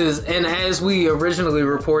 this is, and as we originally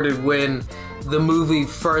reported when the movie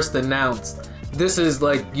first announced, this is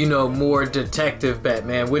like, you know, more detective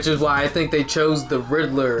Batman, which is why I think they chose the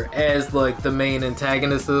Riddler as like the main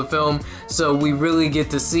antagonist of the film, so we really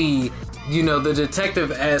get to see, you know, the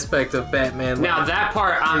detective aspect of Batman. Now that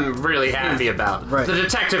part I'm really happy about. Right. The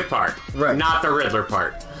detective part, right? Not the Riddler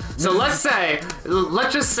part. So let's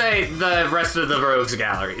just say the rest of the Rogues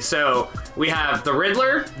Gallery. So we have the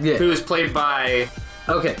Riddler, who is played by...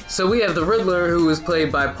 Okay, so we have the Riddler, who is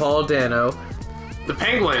played by Paul Dano. The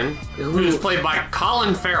Penguin, who is played by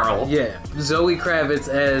Colin Farrell. Yeah, Zoe Kravitz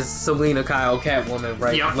as Selena Kyle, Catwoman,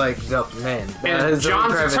 right? Yep. Like, oh, man. And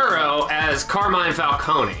John Turturro as Carmine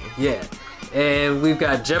Falcone. Yeah. And we've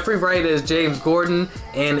got Jeffrey Wright as James Gordon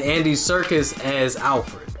and Andy Serkis as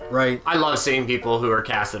Alfred, right? I love seeing people who are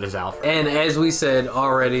casted as Alfred. And as we said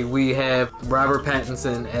already, we have Robert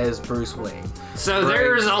Pattinson as Bruce Wayne. So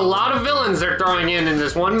there's a lot of villains they're throwing in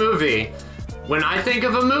this one movie. When I think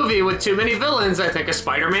of a movie with too many villains, I think of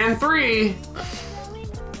Spider-Man 3.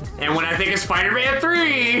 And when I think of Spider-Man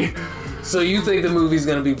 3... So you think the movie's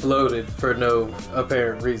gonna be bloated for no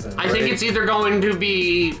apparent reason, I think it's either going to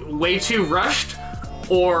be way too rushed,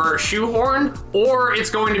 or shoehorned, or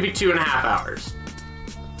it's going to be 2.5 hours.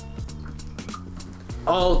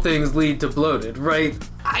 All things lead to bloated, right?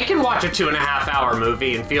 I can watch a 2.5 hour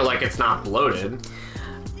movie and feel like it's not bloated.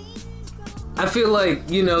 I feel like,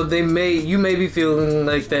 you know, you may be feeling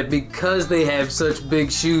like that because they have such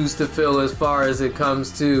big shoes to fill as far as it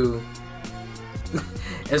comes to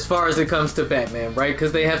Batman, right?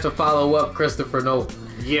 Because they have to follow up Christopher Nolan.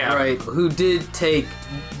 Yeah. Right. Who did take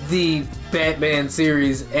the Batman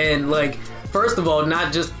series and, like, first of all,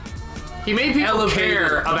 not just he made people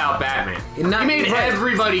care about Batman. He made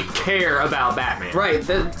everybody care about Batman. Right.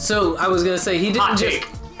 So I was gonna say he didn't just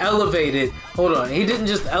elevate it. Hold on. He didn't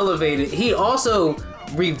just elevate it. He also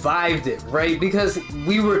revived it, right? Because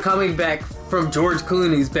we were coming back from George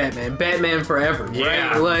Clooney's Batman Forever,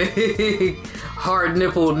 yeah. right? Like hard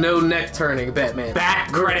nipple, no neck turning Batman.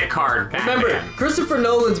 Bat credit card Batman. Remember, Christopher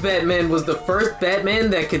Nolan's Batman was the first Batman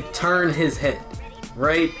that could turn his head,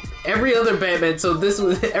 right? Every other Batman, so this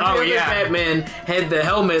was every other Batman had the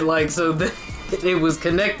helmet, like, so that it was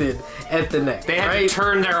connected at the neck. They had to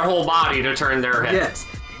turn their whole body to turn their head. Yes.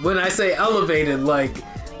 When I say elevated, like,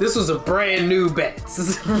 this was a brand new bat.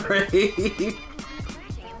 Right?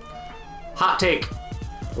 Hot take.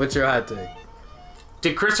 What's your hot take?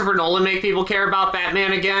 Did Christopher Nolan make people care about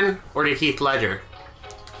Batman again, or did Heath Ledger?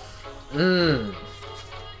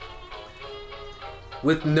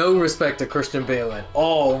 With no respect to Christian Bale at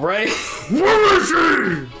all, right? Where is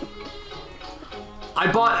he?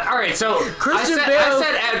 Alright, so Christian I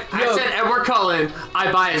said Edward Cullen,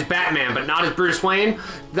 I buy as Batman, but not as Bruce Wayne.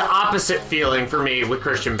 The opposite feeling for me with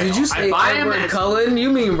Christian Bale. Did you say Edward Cullen? You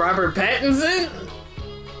mean Robert Pattinson?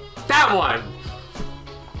 That one.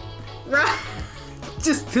 Right.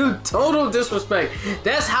 Just total disrespect.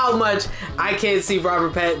 That's how much I can't see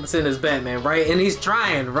Robert Pattinson as Batman, right? And he's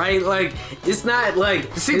trying, right? Like, it's not like...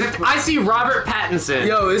 I see Robert Pattinson.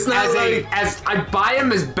 Yo, it's not as I buy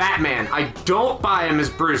him as Batman. I don't buy him as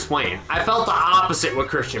Bruce Wayne. I felt the opposite with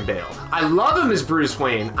Christian Bale. I love him as Bruce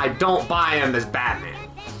Wayne. I don't buy him as Batman.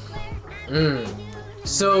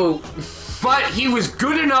 So... But he was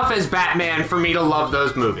good enough as Batman for me to love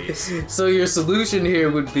those movies. So your solution here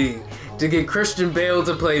would be to get Christian Bale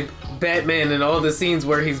to play Batman in all the scenes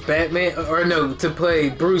where he's Batman, or no, to play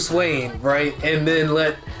Bruce Wayne, right? And then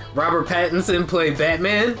let Robert Pattinson play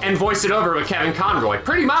Batman? And voice it over with Kevin Conroy,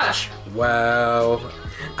 pretty much. Wow.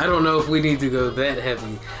 I don't know if we need to go that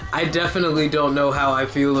heavy. I definitely don't know how I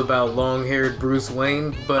feel about long-haired Bruce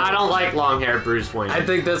Wayne, but... I don't like long-haired Bruce Wayne. I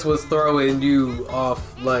think that's what's throwing you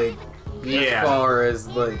off, like... Yeah. As far as,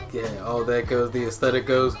 like, all that goes, the aesthetic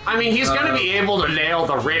goes. I mean, he's gonna be able to nail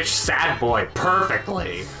the rich sad boy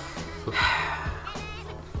perfectly.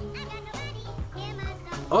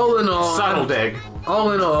 All in all... Subtle dig.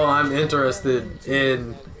 All in all, I'm interested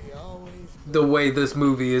in the way this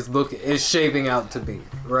movie is shaping out to be,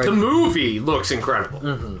 right? The movie looks incredible.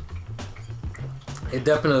 Mm-hmm. It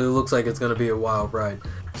definitely looks like it's gonna be a wild ride.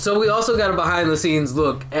 So we also got a behind-the-scenes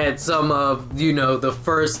look at some of, the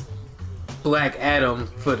first Black Adam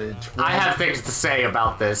footage. Right? I have things to say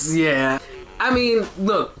about this. Yeah. I mean,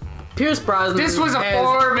 look, Pierce Brosnan... This was a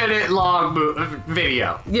 4-minute long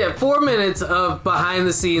video. Yeah, 4 minutes of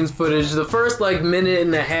behind-the-scenes footage. The first, minute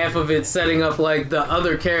and a half of it setting up, the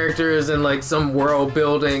other characters and, some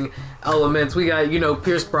world-building elements. We got,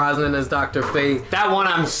 Pierce Brosnan as Dr. Fate. That one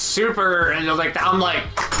I'm super...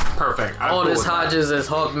 perfect. Aldous Hodges as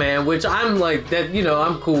Hawkman, which I'm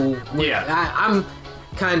I'm cool with. Yeah. I'm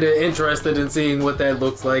kind of interested in seeing what that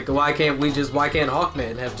looks like. Why can't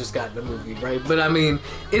Hawkman have just gotten a movie, right? But I mean,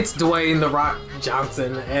 it's Dwayne "The Rock"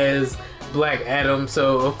 Johnson as Black Adam,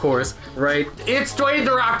 so of course, right? It's Dwayne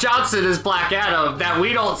 "The Rock" Johnson as Black Adam that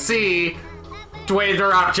we don't see Dwayne "The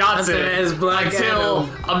Rock" Johnson as Black until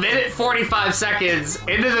Adam. a minute 45 seconds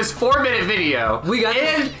into this 4-minute video.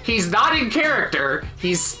 He's not in character.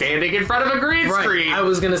 He's standing in front of a green screen. I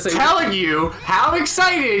was gonna say, telling you how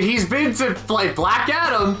excited he's been to play Black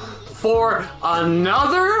Adam for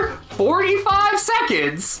another 45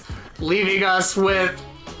 seconds, leaving us with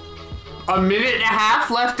a minute and a half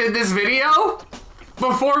left in this video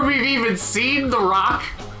before we've even seen The Rock.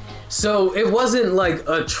 So it wasn't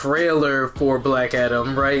a trailer for Black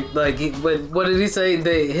Adam, right? What did he say?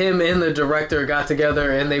 Him and the director got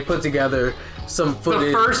together and they put together some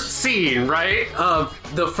footage. The first scene, right? Of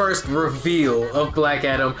the first reveal of Black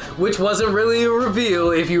Adam, which wasn't really a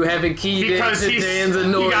reveal if you haven't keyed into Dan's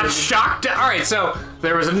annoyance. He got shocked. Alright, so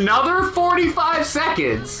there was another 45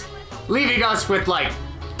 seconds, leaving us with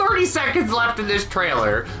 30 seconds left in this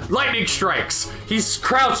trailer. Lightning strikes. He's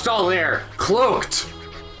crouched all there, cloaked.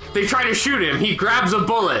 They try to shoot him. He grabs a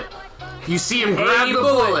bullet. You see him grab the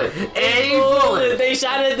bullet. A bullet. They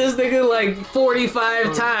shot at this nigga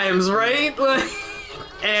 45 times, right?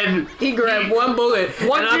 And he grabbed one bullet.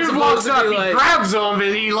 One dude walks up, he grabs him,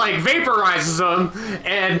 and he vaporizes him,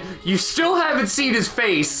 and you still haven't seen his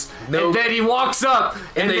face. And then he walks up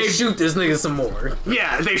and they shoot this nigga some more.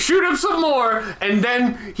 Yeah, they shoot him some more, and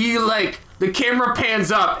then he the camera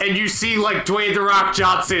pans up and you see Dwayne The Rock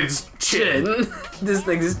Johnson's chin. This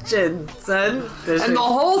nigga's chin, son. And the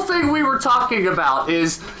whole thing we were talking about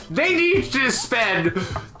is they need to spend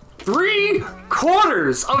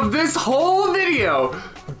 3/4 of this whole video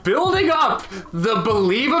building up the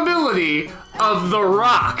believability of The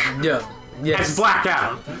Rock as Black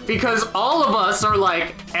Adam. Because all of us are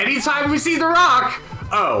anytime we see The Rock,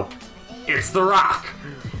 oh, it's The Rock.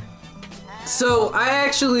 So I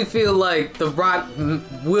actually feel like The Rock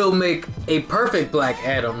will make a perfect Black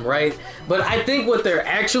Adam, right? But I think what they're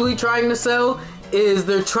actually trying to sell is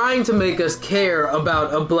they're trying to make us care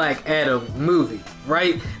about a Black Adam movie,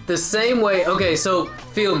 right? The same way, okay, so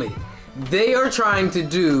feel me. They are trying to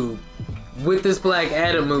do with this Black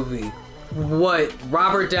Adam movie what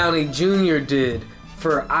Robert Downey Jr. did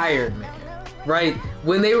for Iron Man. Right?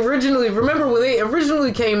 When they originally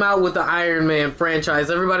came out with the Iron Man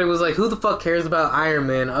franchise, everybody was like, who the fuck cares about Iron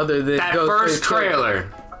Man other than that first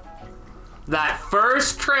trailer? That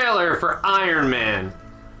first trailer for Iron Man.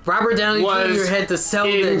 Robert Downey Jr. had to sell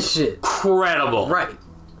that shit. Incredible.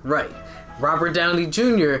 Right. Robert Downey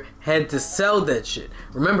Jr. had to sell that shit.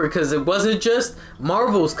 Remember, because it wasn't just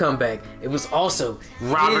Marvel's comeback, it was also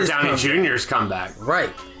Robert Downey Jr.'s comeback.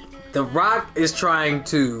 Right. The Rock is trying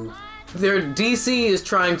to... DC is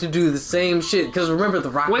trying to do the same shit, because remember, The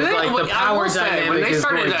Rock is the power dynamic. When they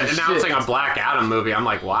started announcing a Black Adam movie, I'm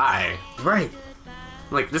like, why? Right.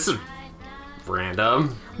 This is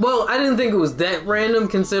random. Well, I didn't think it was that random,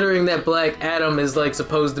 considering that Black Adam is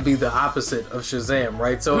supposed to be the opposite of Shazam,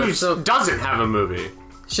 right? So Who doesn't have a movie?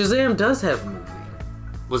 Shazam does have a movie.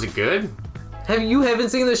 Was it good? You haven't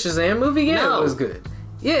seen the Shazam movie yet? No. It was good.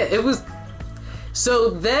 Yeah, it was. So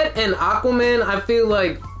that and Aquaman, I feel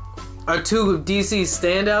are two of DC's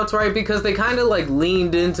standouts, right? Because they kind of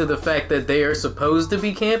leaned into the fact that they are supposed to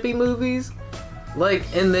be campy movies.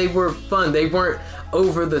 And they were fun. They weren't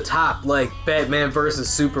over the top like Batman vs.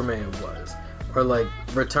 Superman was. Or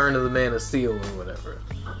Return of the Man of Steel or whatever.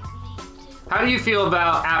 How do you feel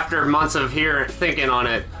about, after months of thinking on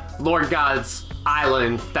it, Lord God's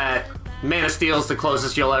Island, that Man of Steel is the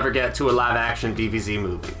closest you'll ever get to a live-action DBZ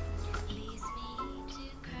movie?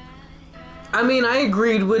 I mean, I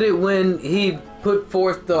agreed with it when he put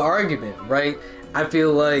forth the argument, right? I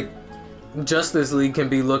feel like Justice League can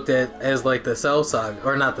be looked at as the Cell Saga,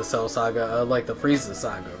 or not the Cell Saga, the Frieza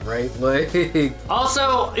Saga, right?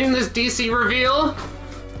 Also, in this DC reveal,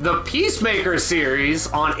 the Peacemaker series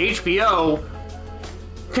on HBO,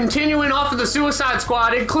 continuing off of the Suicide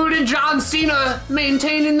Squad, included John Cena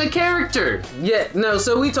maintaining the character. Yeah, no,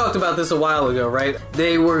 so we talked about this a while ago, right?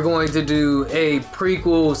 They were going to do a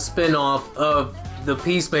prequel spin-off of the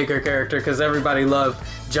Peacemaker character because everybody loved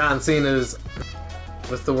John Cena's...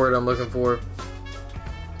 What's the word I'm looking for?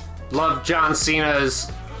 Love John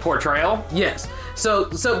Cena's portrayal? Yes. So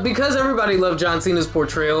because everybody loved John Cena's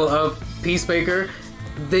portrayal of Peacemaker,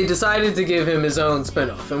 they decided to give him his own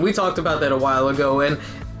spin-off. And we talked about that a while ago, and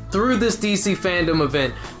through this DC fandom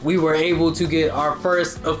event, we were able to get our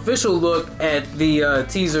first official look at the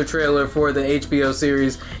teaser trailer for the HBO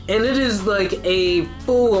series, and it is a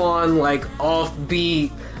full-on,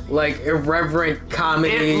 offbeat, irreverent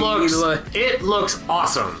comedy. It looks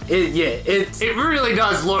awesome. It really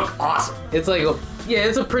does look awesome. It's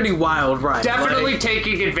it's a pretty wild ride. Definitely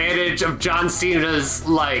taking advantage of John Cena's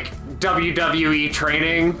WWE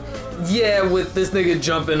training. Yeah, with this nigga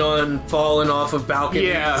jumping on, falling off of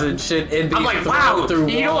balconies and shit, and being wow. Through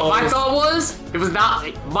you know what my thought was? It was not.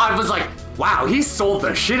 Mine was wow, he sold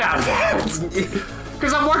the shit out of that.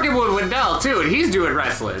 Because I'm working with Wendell too, and he's doing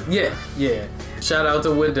wrestling. Yeah. Shout out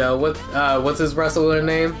to Wendell. What's his wrestler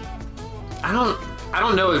name? I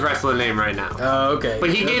don't know his wrestler name right now. Oh, okay. But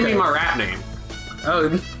he gave me my rap name.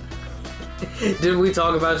 Oh. Did we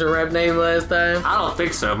talk about your rap name last time? I don't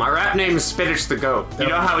think so. My rap name is Spinach the Goat. You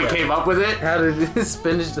know how he came up with it? How did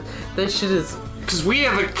Spinach? That shit is. Because we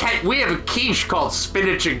have a quiche called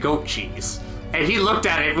Spinach and Goat Cheese, and he looked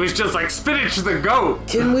at it. It was just Spinach the Goat.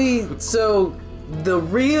 Can we? So the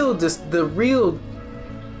real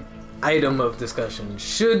item of discussion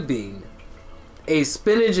should be a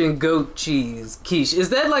spinach and goat cheese quiche. Is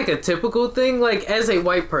that a typical thing? As a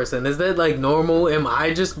white person, is that normal? Am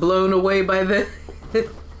I just blown away by that?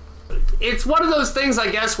 It's one of those things, I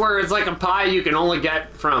guess, where it's a pie you can only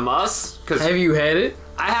get from us. Have you had it?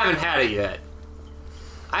 I haven't had it yet.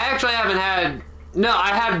 I actually haven't had... No, I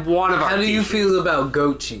had one of our How do you quiches. feel about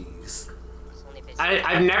goat cheese?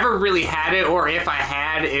 I've never really had it, or if I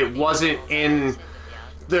had, it wasn't in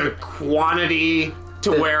the quantity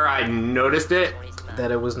to where I noticed it. that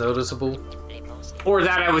it was noticeable. Or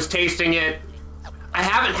that I was tasting it. I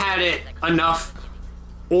haven't had it enough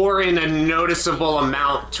or in a noticeable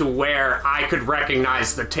amount to where I could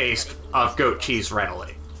recognize the taste of goat cheese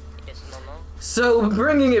readily. So,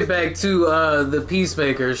 bringing it back to the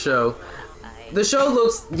Peacemaker show, the show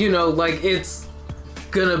looks, like it's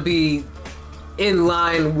gonna be in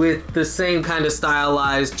line with the same kind of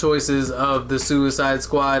stylized choices of the Suicide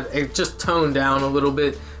Squad. It just toned down a little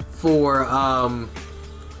bit for an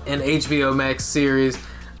HBO Max series.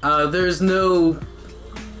 There's no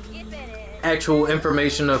actual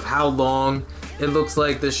information of how long it looks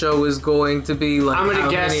like the show is going to be. Like, I'm gonna how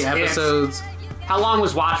guess many episodes. How long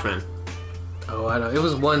was Watchmen? Oh, I don't. It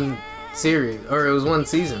was one series, or it was one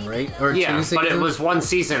season, right? Or Yeah, two seasons? but it was one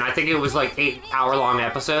season. I think it was like 8-hour-long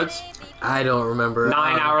episodes. I don't remember.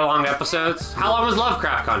 9-hour-long episodes. How long was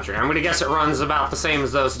Lovecraft Country? I'm gonna guess it runs about the same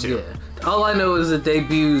as those two. Yeah. All I know is it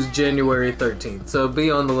debuts January 13th, so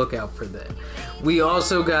be on the lookout for that. We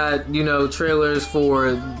also got, trailers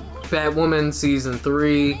for Batwoman Season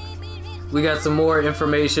 3. We got some more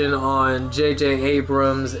information on J.J.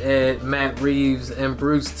 Abrams and Matt Reeves and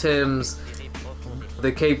Bruce Timm's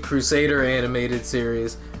The Caped Crusader animated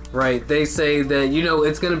series. Right, they say that,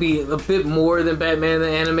 it's going to be a bit more than Batman the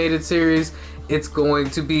Animated Series. It's going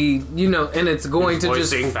to be, and it's going to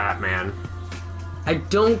just... voicing Batman. I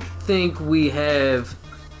don't think we have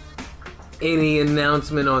any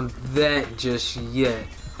announcement on that just yet.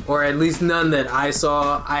 Or at least none that I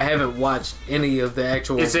saw. I haven't watched any of the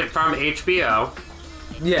actual... Is it from HBO?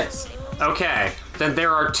 Yes. Okay, then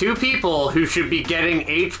there are two people who should be getting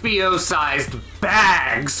HBO-sized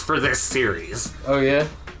bags for this series. Oh, yeah?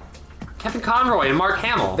 Kevin Conroy and Mark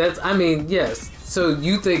Hamill. Yes. So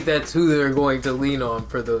you think that's who they're going to lean on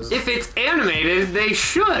for those? If it's animated, they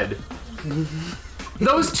should.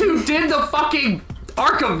 Those two did the fucking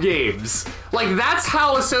Arkham games. Like, that's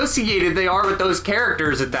how associated they are with those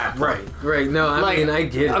characters at that point. Right. No, I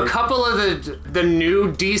get it. A couple of the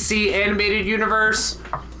new DC animated universe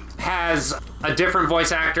has a different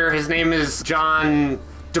voice actor. His name is John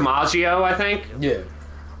DiMaggio, I think. Yeah.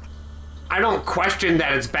 I don't question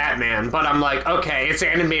that it's Batman, but I'm like, okay, it's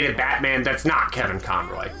animated Batman that's not Kevin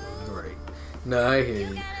Conroy. Right. No, I hear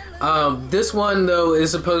you. This one, though, is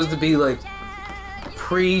supposed to be, like,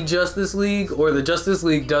 pre-Justice League, or the Justice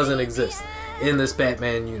League doesn't exist in this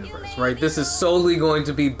Batman universe, right? This is solely going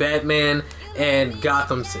to be Batman and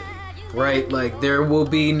Gotham City, right? Like, there will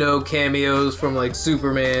be no cameos from, like,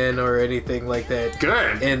 Superman or anything like that.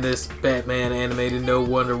 Good. In this Batman animated, no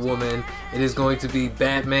Wonder Woman. It is going to be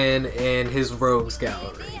Batman and his rogues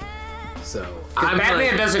gallery. So,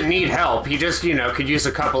 Batman doesn't need help. He just, could use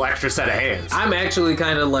a couple extra set of hands. I'm actually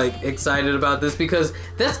kind of, like, excited about this because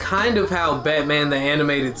that's kind of how Batman the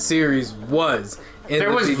Animated Series was.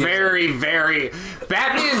 There was very, very...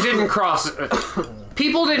 Batman didn't cross...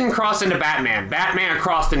 People didn't cross into Batman. Batman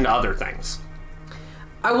crossed into other things.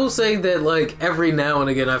 I will say that, like, every now and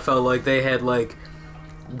again I felt like they had, like,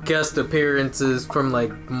 guest appearances from,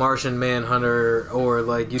 like, Martian Manhunter or,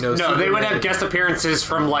 like, No, Superman. they would have guest appearances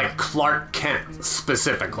from, like, Clark Kent,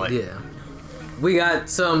 specifically. Yeah. We got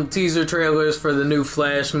some teaser trailers for the new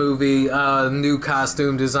Flash movie, new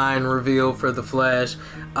costume design reveal for the Flash.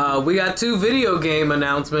 We got 2 video game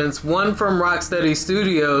announcements, one from Rocksteady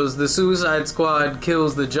Studios, The Suicide Squad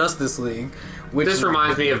Kills the Justice League. This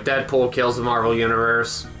reminds me of Deadpool Kills the Marvel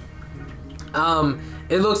Universe.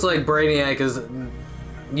 It looks like Brainiac is,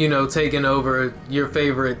 taking over your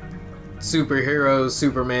favorite superheroes,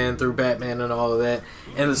 Superman through Batman and all of that.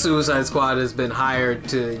 And the Suicide Squad has been hired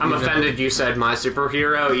to... I'm offended you said my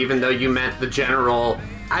superhero, even though you meant the general...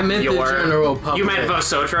 I meant the general public. You meant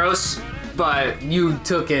Vosotros, but... You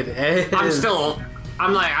took it as...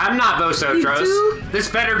 I'm not Vosotros. This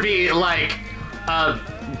better be, like,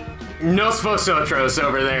 Nos Vosotros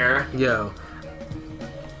over there. Yo.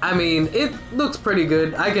 It looks pretty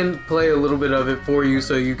good. I can play a little bit of it for you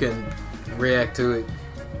so you can react to it.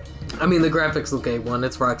 The graphics look A1.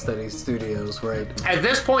 It's Rocksteady Studios, right? At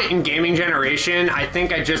this point in gaming generation, I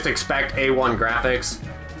think I just expect A1 graphics.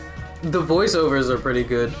 The voiceovers are pretty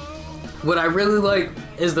good. What I really like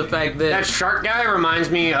is the fact that... That shark guy reminds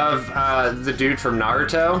me of the dude from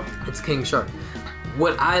Naruto. It's King Shark.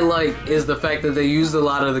 What I like is the fact that they used a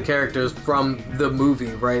lot of the characters from the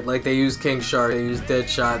movie, right? Like, they use King Shark, they use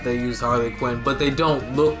Deadshot, they use Harley Quinn, but they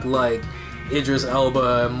don't look like Idris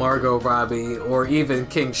Elba, Margot Robbie, or even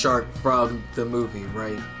King Shark from the movie,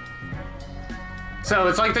 right? So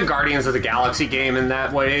it's like the Guardians of the Galaxy game in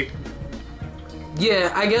that way?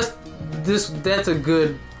 Yeah, I guess that's a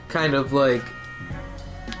good kind of, like...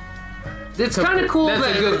 It's kind of cool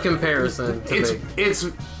that's a good comparison to make. It's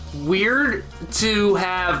weird to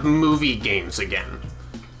have movie games again.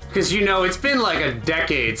 Because, you know, it's been like a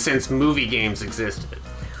decade since movie games existed.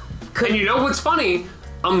 And you know what's funny?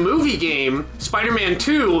 A movie game, Spider-Man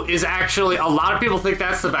 2, is actually, a lot of people think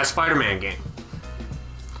that's the best Spider-Man game.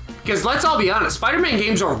 Because let's all be honest, Spider-Man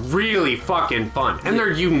games are really fucking fun, and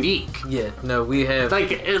they're unique. Yeah, no, we have...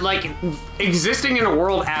 Like, existing in a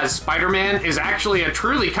world as Spider-Man is actually a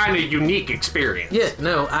truly kind of unique experience. Yeah,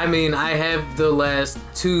 no, I mean, I have the last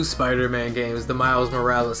 2 Spider-Man games, the Miles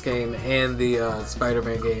Morales game and the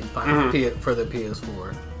Spider-Man game for the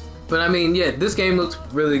PS4. But I mean, yeah, this game looks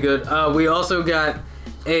really good. We also got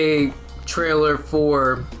a trailer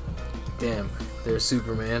for... Damn, there's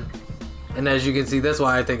Superman. And as you can see, that's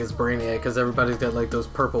why I think it's Brainiac, because everybody's got like those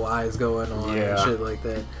purple eyes going on and shit like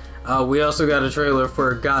that. We also got a trailer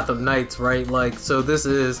for Gotham Knights, right? Like, so this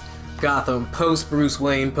is Gotham post Bruce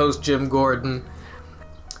Wayne, post Jim Gordon.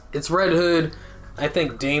 It's Red Hood, I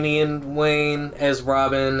think Damian Wayne as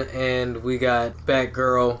Robin, and we got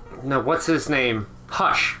Batgirl. No, what's his name?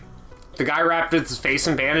 Hush. The guy wrapped his face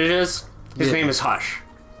in bandages. His name is Hush.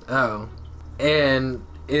 Oh. And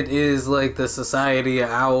it is like the Society of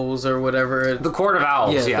Owls or whatever. The Court of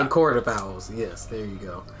Owls, yeah. The Court of Owls, yes, there you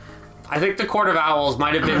go. I think the Court of Owls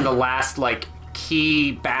might have been the last, like,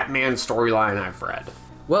 key Batman storyline I've read.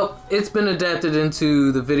 Well, it's been adapted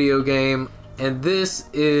into the video game, and this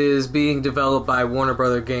is being developed by Warner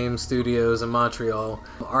Brothers Game Studios in Montreal,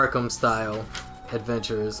 Arkham-style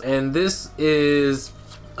adventures. And this is...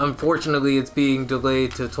 Unfortunately, it's being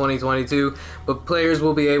delayed to 2022, but players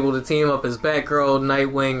will be able to team up as Batgirl,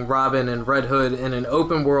 Nightwing, Robin, and Red Hood in an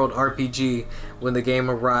open-world RPG when the game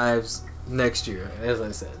arrives next year, as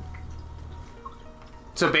I said.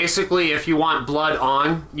 So basically, if you want blood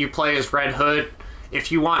on, you play as Red Hood.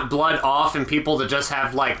 If you want blood off and people to just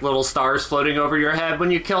have, like, little stars floating over your head when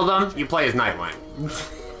you kill them, you play as Nightwing.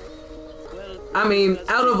 I mean,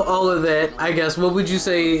 out of all of that, I guess, what would you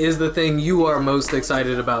say is the thing you are most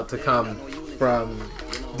excited about to come from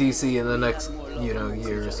DC in the next,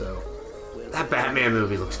 year or so? That Batman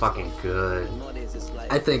movie looks fucking good.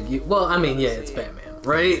 I think, it's Batman,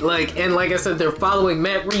 right? Like I said, they're following,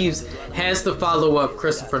 Matt Reeves has to follow up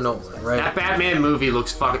Christopher Nolan, right? That Batman movie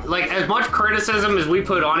looks fucking, like, as much criticism as we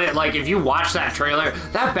put on it, like, if you watch that trailer,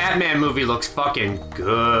 that Batman movie looks fucking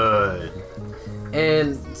good.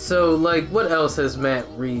 And so, like, what else has Matt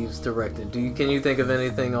Reeves directed? Can you think of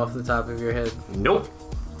anything off the top of your head? Nope.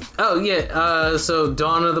 Oh, yeah, so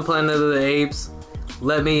Dawn of the Planet of the Apes,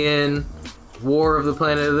 Let Me In, War of the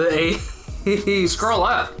Planet of the Apes. Scroll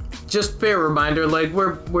up. Just fair reminder, like,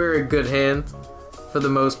 we're in good hands for the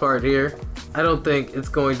most part here. I don't think it's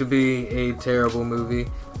going to be a terrible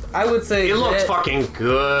movie. I would say it looks fucking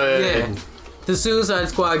good. Yeah. The Suicide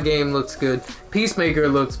Squad game looks good. Peacemaker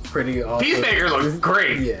looks pretty awesome. Peacemaker looks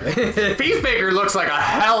great. Yeah. Peacemaker looks like a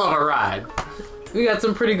hell of a ride. We got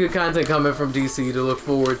some pretty good content coming from DC to look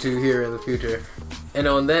forward to here in the future. And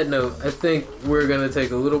on that note, I think we're going to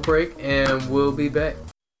take a little break and we'll be back.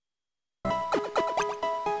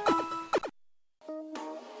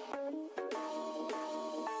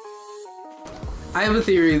 I have a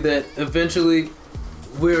theory that eventually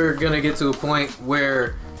we're going to get to a point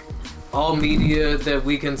where all media that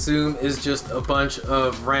we consume is just a bunch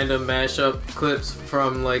of random mashup clips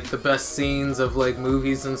from like the best scenes of like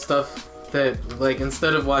movies and stuff, that like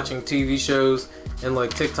instead of watching TV shows and like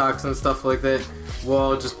TikToks and stuff like that, we'll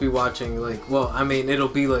all just be watching like, it'll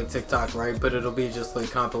be like TikTok, right? But it'll be just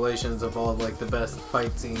like compilations of all like the best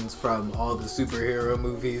fight scenes from all the superhero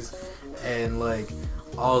movies and like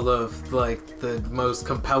all of like the most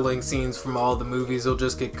compelling scenes from all the movies will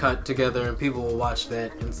just get cut together and people will watch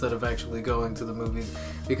that instead of actually going to the movies,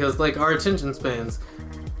 because like our attention spans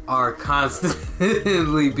are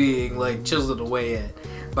constantly being like chiseled away at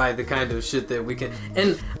by the kind of shit that we can.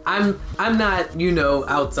 And I'm not,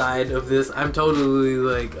 outside of this. I'm totally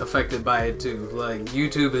like affected by it too. Like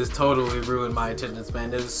YouTube has totally ruined my attention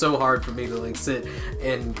span. It's so hard for me to like sit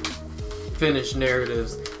and finish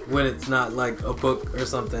narratives when it's not like a book or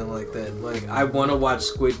something like that. Like I want to watch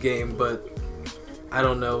Squid Game, but I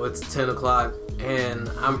don't know, it's 10 o'clock and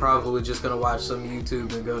I'm probably just gonna watch some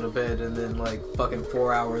YouTube and go to bed, and then like fucking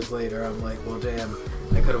 4 hours later I'm like, well damn,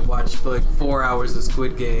 I could have watched like 4 hours of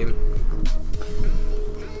Squid Game.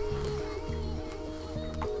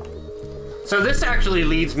 So this actually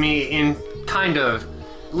leads me into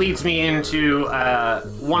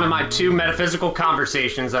one of my 2 metaphysical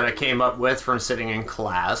conversations that I came up with from sitting in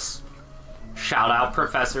class. Shout out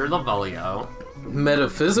Professor Lavalio.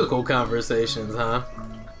 Metaphysical conversations, huh?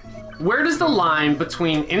 Where does the line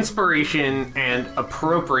between inspiration and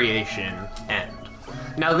appropriation end?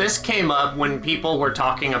 Now this came up when people were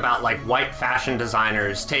talking about like white fashion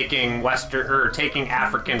designers taking taking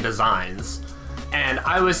African designs, and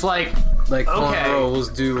I was like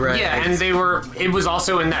cornrows, do-rags. Yeah, and it was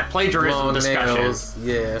also in that plagiarism long discussion. nails.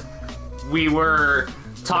 Yeah. We were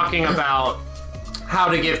talking about how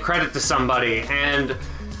to give credit to somebody, and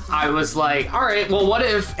I was like, all right, well, what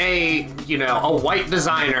if a white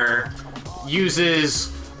designer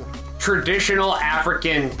uses traditional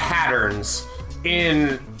African patterns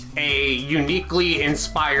in a uniquely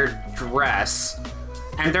inspired dress?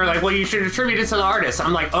 And they're like, well, you should attribute it to the artist.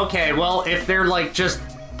 I'm like, okay, well, if they're like just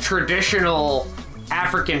traditional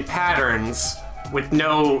African patterns with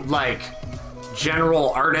no like general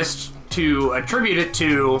artist to attribute it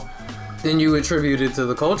to, then you attribute it to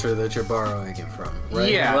the culture that you're borrowing it from,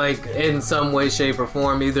 right? Yeah. Like, in some way, shape, or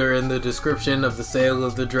form, either in the description of the sale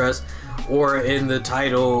of the dress or in the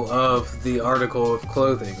title of the article of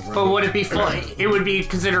clothing, right? But would it be full? It would be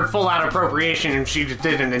considered full-out appropriation if she just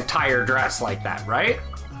did an entire dress like that, right?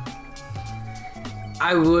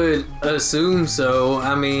 I would assume so.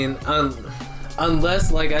 I mean,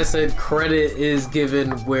 unless, like I said, credit is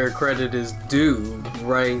given where credit is due,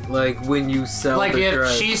 right? Like, when you sell like the if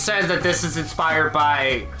dress. she said that this is inspired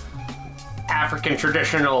by African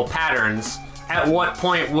traditional patterns, at what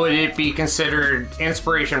point would it be considered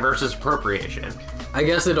inspiration versus appropriation? I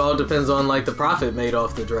guess it all depends on, like, the profit made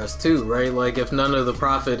off the dress, too, right? Like, if none of the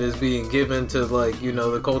profit is being given to, like,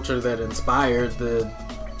 the culture that inspired the,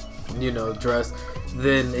 dress,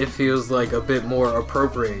 then it feels like a bit more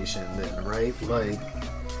appropriation then, right? Like,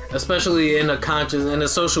 especially in a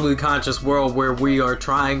socially conscious world where we are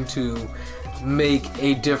trying to make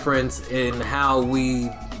a difference in how we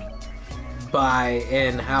buy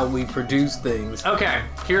and how we produce things. Okay,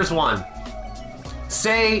 here's one.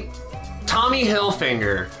 Say Tommy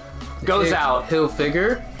Hilfiger goes out.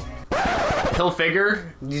 Hilfiger? Hilfiger?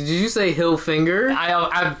 Did you say Hilfiger?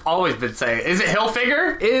 I've always been saying. Is it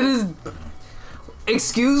Hilfiger? It is.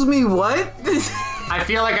 Excuse me, what? I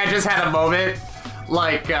feel like I just had a moment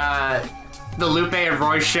like the Lupe and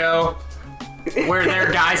Roy show where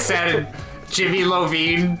their guy said Jimmy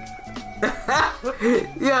Lovine.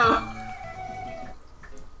 Yo.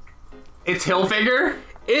 It's Hilfiger?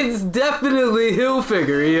 It's definitely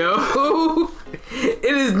Hilfiger, yo.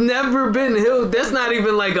 It has never been That's not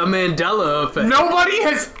even like a Mandela effect. Nobody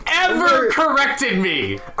has ever corrected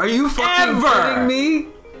me. Are you fucking kidding me?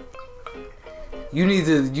 You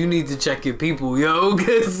need to check your people, yo,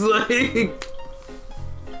 cause like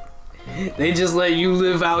they just let you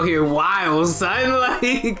live out here wild, son.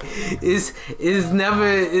 Like it's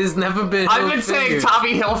never been. I've been saying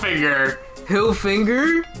Tommy Hilfiger.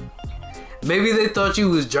 Hilfiger? Maybe they thought you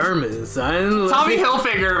was German, son. Like, Tommy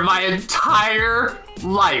Hilfiger my entire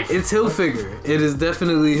life. It's Hilfiger. It is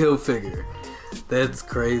definitely Hilfiger. That's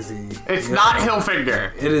crazy. It's not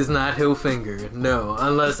Hilfiger. It is not Hilfiger. No,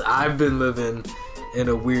 unless I've been living in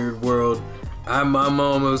a weird world. I'm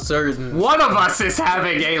almost certain. One of us is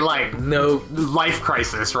having a no life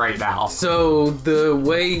crisis right now. So the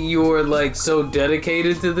way you're like so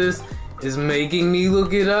dedicated to this is making me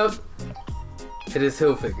look it up. It is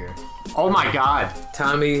Hilfiger. Oh my god.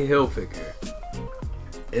 Tommy Hilfiger.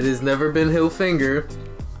 It has never been Hilfinger.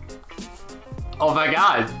 Oh my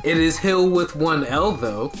god. It is Hill with one L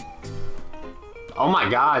though. Oh my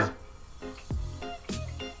god.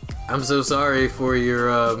 I'm so sorry for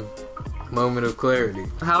your moment of clarity.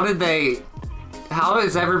 How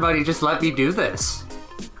does everybody just let me do this?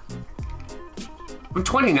 I'm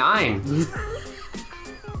 29.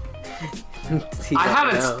 I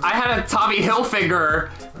had a Tommy Hilfiger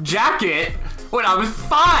jacket when I was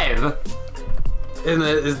 5. And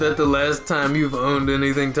is that the last time you've owned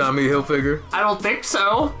anything Tommy Hilfiger? I don't think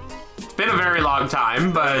so. It's been a very long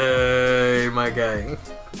time, but... Hey, my guy.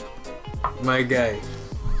 My guy.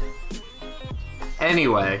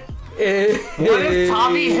 Anyway. What if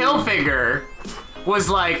Tommy Hilfiger was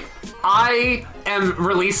like, I am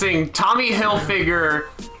releasing Tommy Hilfiger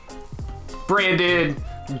branded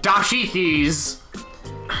dashikis,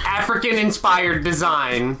 African-inspired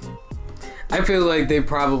design. I feel like they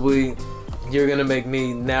probably... You're gonna make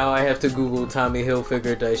me... Now I have to Google Tommy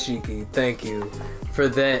Hilfiger dashiki. Thank you for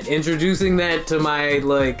that. Introducing that to my,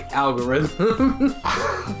 algorithm.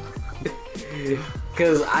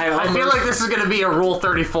 Because I feel like this is gonna be a Rule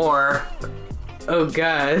 34. Oh,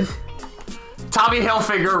 God. Tommy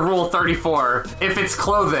Hilfiger Rule 34. If it's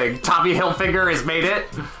clothing, Tommy Hilfiger has made it.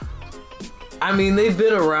 I mean, they've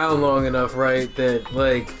been around long enough, right? That,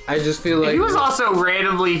 I just feel like... He was also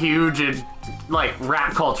randomly huge in,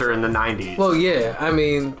 rap culture in the 90s. Well, yeah. I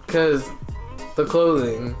mean, because the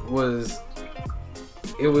clothing was...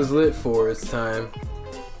 It was lit for its time.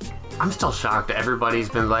 I'm still shocked everybody's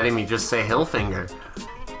been letting me just say Hilfiger.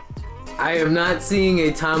 I am not seeing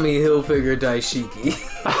a Tommy Hilfiger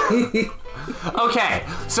daishiki. Okay,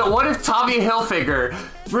 so what if Tommy Hilfiger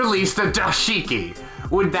released a dashiki?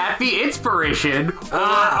 Would that be inspiration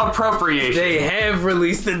or appropriation? They have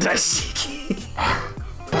released the daishiki.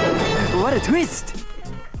 What a twist!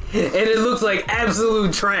 And it looks like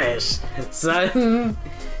absolute trash, son.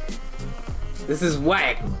 This is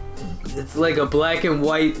whack. It's like a black and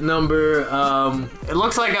white number. It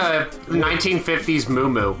looks like a 1950s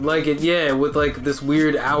moo-moo. Like it, yeah, with like this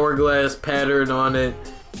weird hourglass pattern on it.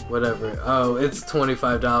 Whatever. Oh, it's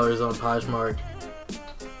 $25 on Poshmark.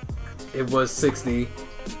 It was $60.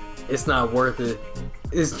 It's not worth it.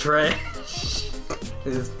 It's trash.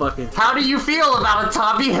 It's fucking. How do you feel about a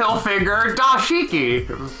Tommy Hilfiger dashiki?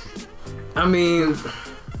 I mean,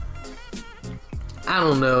 I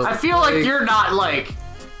don't know. I feel like you're not like,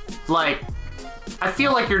 I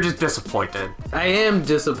feel like you're just disappointed. I am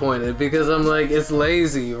disappointed because I'm like, it's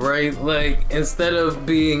lazy, right? Like, instead of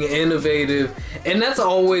being innovative, and that's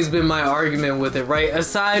always been my argument with it, right?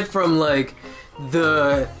 Aside from like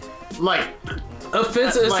the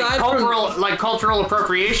offensive, aside from cultural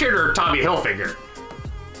appropriation or Tommy Hilfiger.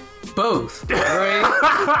 Both, right?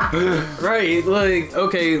 Right, like,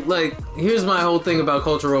 okay, like, here's my whole thing about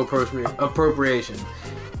cultural appropriation.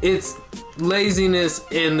 It's laziness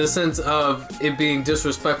in the sense of it being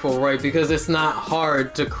disrespectful, right? Because it's not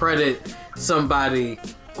hard to credit somebody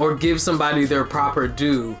or give somebody their proper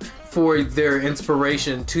due for their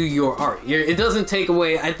inspiration to your art. It doesn't take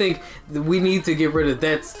away, I think we need to get rid of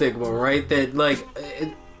that stigma, right? That, like,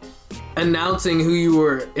 announcing who you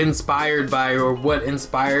were inspired by or what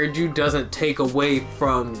inspired you doesn't take away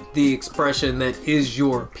from the expression that is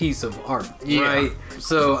your piece of art, right?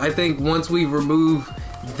 So I think once we remove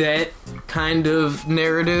that kind of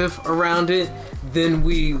narrative around it, then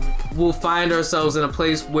we will find ourselves in a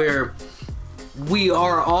place where we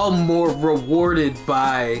are all more rewarded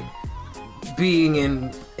by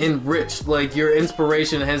being enriched. Like, your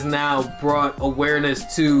inspiration has now brought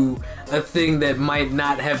awareness to a thing that might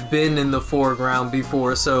not have been in the foreground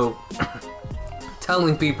before. So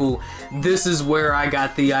telling people this is where I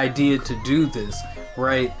got the idea to do this,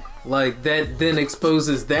 right? Like, that then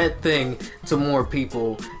exposes that thing to more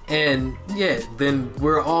people, and yeah, then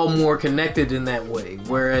we're all more connected in that way.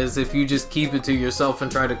 Whereas if you just keep it to yourself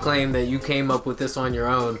and try to claim that you came up with this on your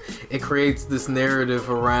own, it creates this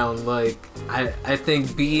narrative around, like, I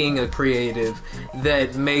think being a creative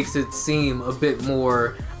that makes it seem a bit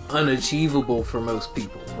more unachievable for most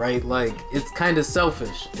people, right? Like, it's kind of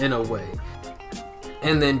selfish in a way.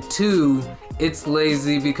 And then two, it's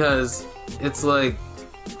lazy because it's like,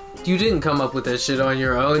 you didn't come up with that shit on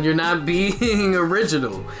your own. You're not being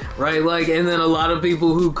original, right? Like, and then a lot of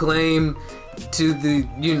people who claim to the,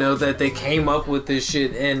 you know, that they came up with this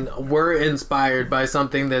shit and were inspired by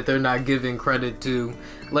something that they're not giving credit to.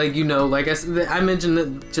 Like, you know, like I mentioned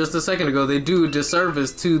it just a second ago, they do a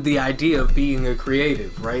disservice to the idea of being a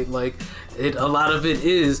creative, right? Like, a lot of it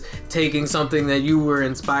is taking something that you were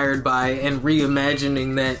inspired by and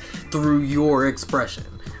reimagining that through your expression,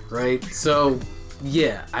 right? So,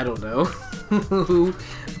 yeah, I don't know.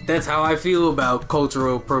 That's how I feel about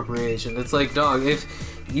cultural appropriation. It's like, dog, if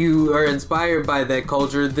you are inspired by that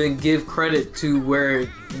culture, then give credit to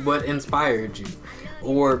what inspired you.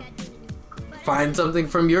 Or find something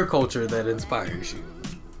from your culture that inspires you.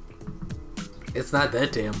 It's not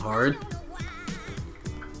that damn hard.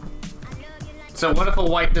 So what if a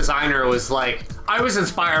white designer was like, I was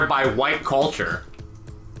inspired by white culture?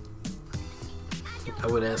 I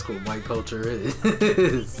would ask what white culture is.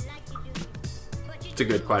 It's a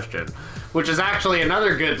good question. Which is actually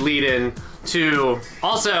another good lead-in to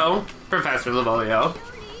also Professor Lavolio.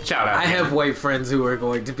 Shout out. I have white friends who are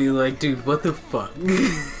going to be like, dude, what the fuck?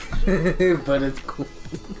 But it's cool.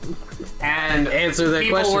 And answer that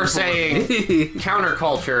people question. People were saying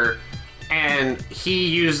counterculture, and he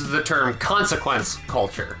used the term consequence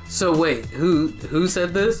culture. So wait, who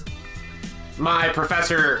said this? My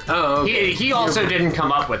professor. Oh, okay. He also didn't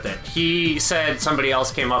come up with it. He said somebody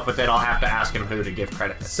else came up with it. I'll have to ask him who to give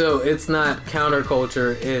credit. So it's not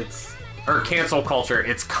counterculture, it's... Or cancel culture,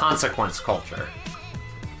 it's consequence culture.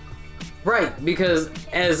 Right, because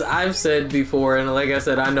as I've said before, and like I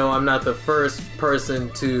said, I know I'm not the first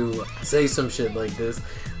person to say some shit like this,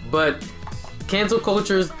 but cancel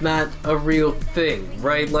culture is not a real thing,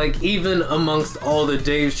 right? Like, even amongst all the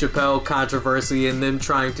Dave Chappelle controversy and them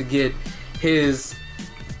trying to get his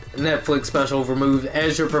Netflix special removed,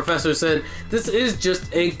 as your professor said, this is just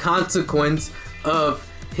a consequence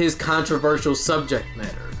of his controversial subject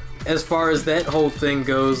matter. As far as that whole thing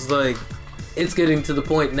goes, like, it's getting to the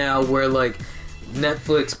point now where like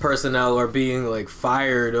Netflix personnel are being like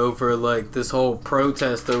fired over like this whole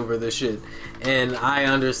protest over the shit. And I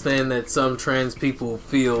understand that some trans people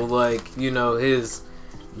feel like, you know, his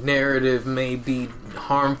narrative may be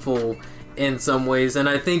harmful in some ways, and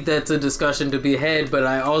I think that's a discussion to be had, but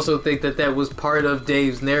I also think that that was part of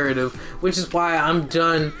Dave's narrative, which is why I'm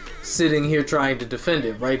done sitting here trying to defend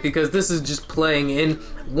it, right? Because this is just playing in,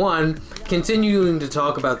 one, continuing to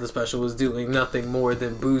talk about the special is doing nothing more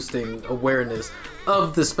than boosting awareness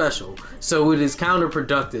of the special, so it is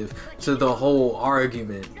counterproductive to the whole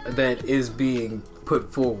argument that is being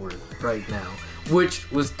put forward right now, which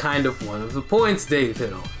was kind of one of the points Dave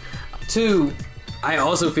hit on. Two, I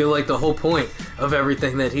also feel like the whole point of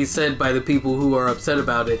everything that he said by the people who are upset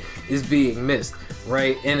about it is being missed,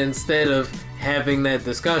 right? And instead of having that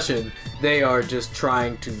discussion, they are just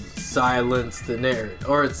trying to silence the narrative,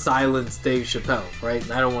 or silence Dave Chappelle, right?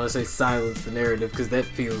 I don't want to say silence the narrative because that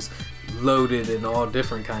feels loaded in all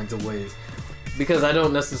different kinds of ways. Because I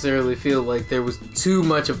don't necessarily feel like there was too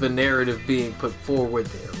much of a narrative being put forward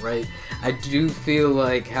there, right? I do feel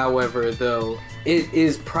like, however, though, it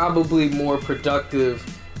is probably more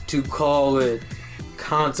productive to call it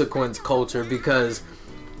consequence culture because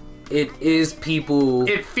it is people...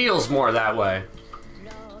 It feels more that way.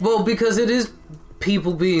 Well, because it is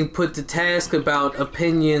people being put to task about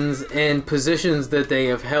opinions and positions that they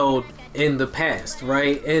have held in the past,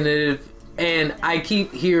 right? And I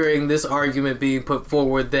keep hearing this argument being put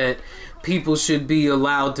forward that people should be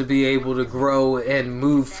allowed to be able to grow and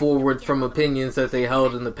move forward from opinions that they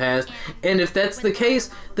held in the past. And if that's the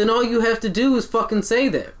case, then all you have to do is fucking say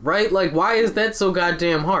that, right? Like, why is that so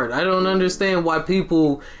goddamn hard? I don't understand why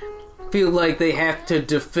people feel like they have to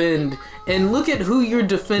defend, and look at who you're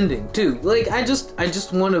defending too. Like, I just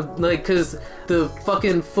want to, like, cause the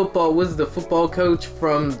fucking the football coach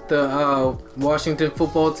from the Washington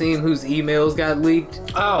football team whose emails got leaked.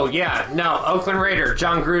 Oh yeah, no, Oakland Raider,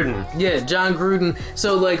 John Gruden. Yeah, John Gruden.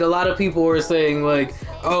 So like a lot of people were saying like,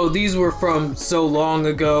 oh, these were from so long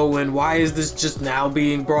ago, and why is this just now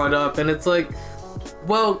being brought up? And it's like,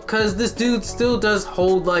 well, because this dude still does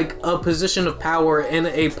hold, like, a position of power in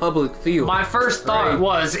a public field. My first thought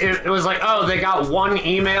was, it was like, oh, they got one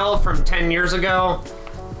email from 10 years ago.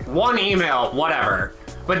 One email, whatever.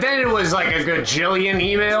 But then it was, like, a gajillion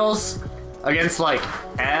emails against, like,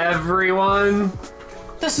 everyone.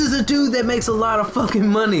 This is a dude that makes a lot of fucking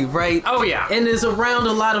money, right? Oh, yeah. And is around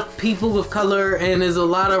a lot of people of color, and is a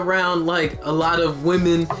lot around, like, a lot of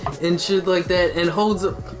women and shit like that, and holds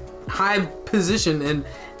a high position. And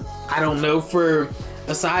I don't know, for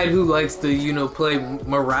a side who likes to, you know, play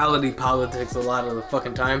morality politics a lot of the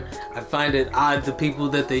fucking time, I find it odd the people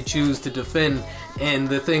that they choose to defend and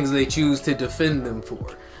the things they choose to defend them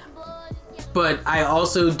for. But I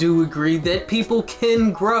also do agree that people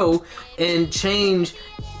can grow and change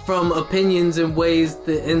from opinions and ways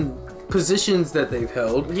that, and positions that they've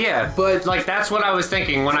held. Yeah, but like that's what I was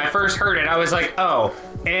thinking when I first heard it. I was like, oh,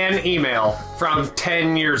 an email from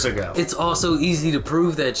 10 years ago. It's also easy to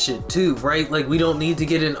prove that shit too, right? Like, we don't need to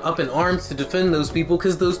get up in arms to defend those people,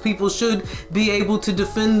 because those people should be able to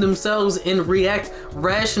defend themselves and react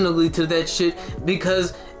rationally to that shit,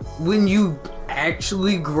 because when you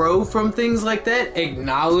actually grow from things like that,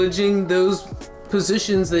 acknowledging those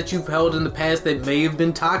positions that you've held in the past that may have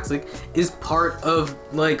been toxic is part of,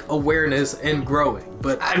 like, awareness and growing.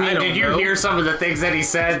 But I mean, did you hear some of the things that he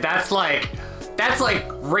said? That's like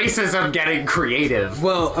racism getting creative.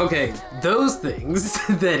 Well, okay, those things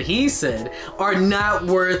that he said are not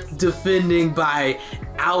worth defending by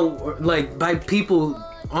people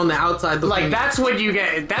on the outside. Like, that's when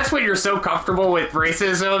you're so comfortable with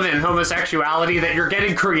racism and homosexuality that you're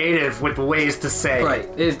getting creative with ways to say.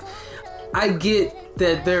 Right. I get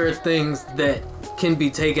that there are things that can be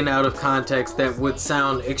taken out of context that would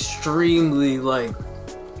sound extremely, like,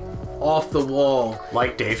 off the wall.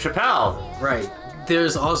 Like Dave Chappelle. Right.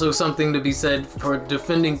 There's also something to be said for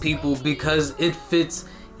defending people because it fits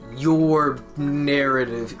your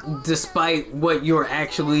narrative, despite what you're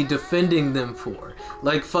actually defending them for.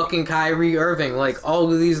 Like fucking Kyrie Irving, like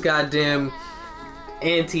all of these goddamn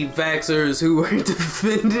anti-vaxxers who are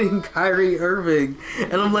defending Kyrie Irving.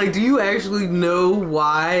 And I'm like, do you actually know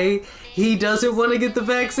why he doesn't want to get the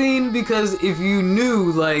vaccine? Because if you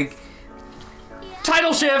knew, like...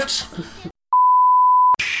 Title shift!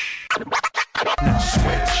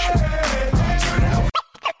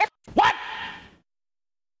 What?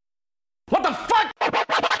 What the fuck?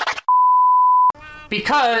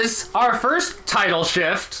 Because our first title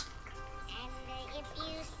shift...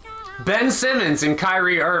 Ben Simmons and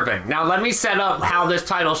Kyrie Irving. Now let me set up how this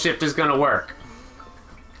title shift is going to work.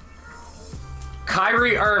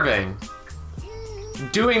 Kyrie Irving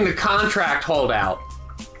doing the contract holdout,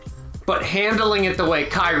 but handling it the way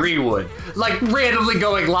Kyrie would. Like, randomly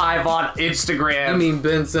going live on Instagram. You mean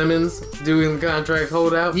Ben Simmons doing the contract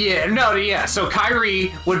holdout? Yeah. So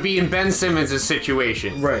Kyrie would be in Ben Simmons'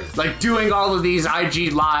 situation. Right. Like, doing all of these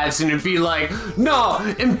IG lives, and it'd be like, no,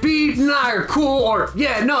 Embiid and I are cool, or,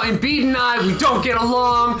 yeah, no, Embiid and I, we don't get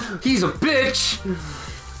along, he's a bitch.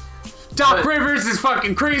 Doc Rivers is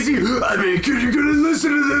fucking crazy. I mean, you gonna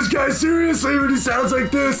listen to this guy seriously when he sounds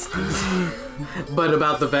like this? But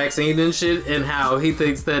about the vaccine and shit, and how he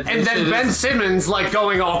thinks that. And then Ben Simmons, like,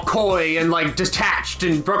 going all coy and, like, detached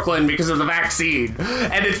in Brooklyn because of the vaccine.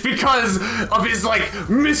 And it's because of his, like,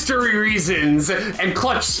 mystery reasons and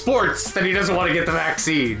clutch sports that he doesn't want to get the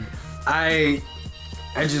vaccine. I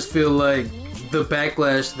just feel like the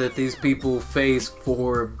backlash that these people face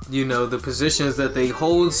for, you know, the positions that they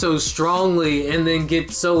hold so strongly, and then get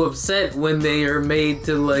so upset when they are made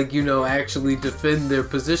to, like, you know, actually defend their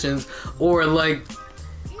positions, or, like,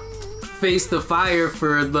 face the fire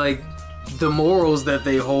for, like, the morals that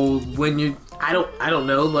they hold when you, I don't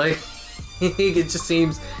know, like, it just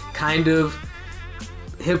seems kind of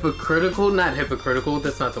hypocritical. Not hypocritical,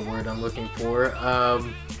 that's not the word I'm looking for.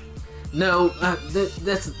 No,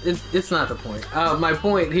 it's not the point. My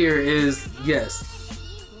point here is, yes,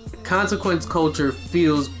 consequence culture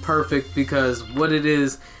feels perfect because what it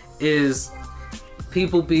is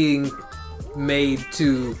people being made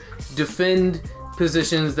to defend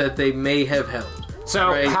positions that they may have held. So,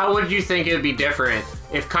 right? How would you think it would be different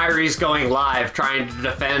if Kyrie's going live trying to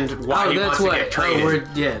defend why he wants to get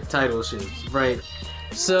traded? Title shifts, right?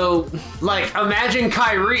 So, like, imagine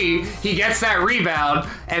Kyrie, he gets that rebound,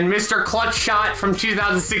 and Mr. Clutch Shot from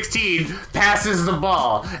 2016 passes the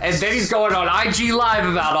ball. And then he's going on IG Live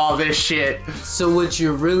about all this shit. So what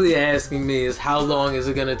you're really asking me is how long is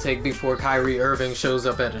it going to take before Kyrie Irving shows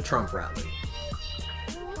up at a Trump rally?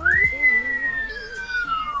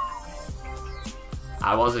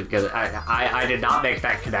 I wasn't gonna. I did not make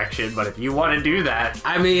that connection, but if you want to do that.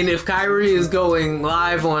 I mean, if Kyrie is going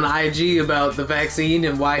live on IG about the vaccine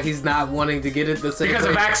and why he's not wanting to get it the same because way.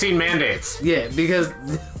 of vaccine mandates. Yeah, because.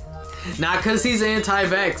 Not because he's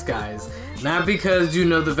anti-vax, guys. Not because, you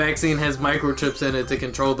know, the vaccine has microchips in it to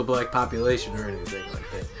control the black population or anything like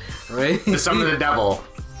that. Right? To summon the devil.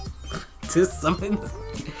 To summon.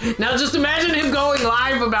 Now just imagine him going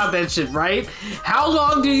live about that shit, right? How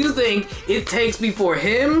long do you think it takes before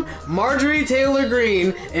him, Marjorie Taylor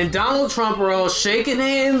Greene, and Donald Trump are all shaking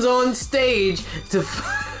hands on stage to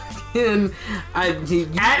fucking... at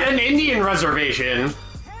an Indian reservation.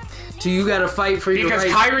 So you gotta fight for your right...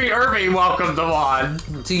 Because Kyrie Irving welcomed them on.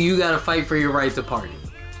 So you gotta fight for your right to party.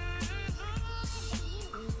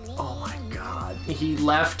 He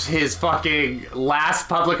left his fucking last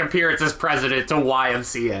public appearance as president to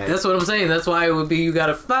YMCA. That's what I'm saying. That's why it would be you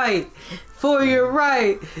gotta fight for your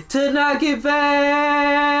right to not get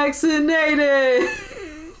vaccinated.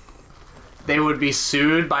 They would be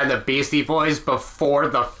sued by the Beastie Boys before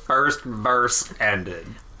the first verse ended.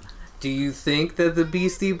 Do you think that the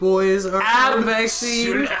Beastie Boys are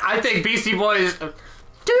vaccine? I think Beastie Boys...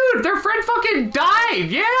 Dude, their friend fucking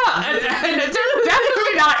died, yeah! And they're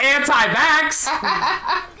definitely not anti-vax!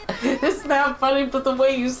 It's not funny, but the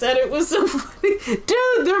way you said it was so funny.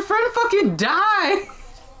 Dude, their friend fucking died!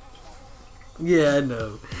 Yeah, I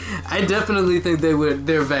know. I definitely think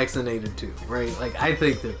they're vaccinated too, right? Like, I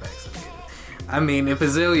think they're vaccinated. I mean, if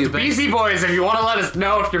Azalea Banks... Beastie Boys, if you want to let us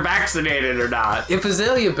know if you're vaccinated or not. If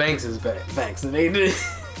Azalea Banks is vaccinated,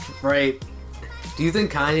 right? Do you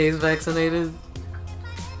think Kanye's vaccinated?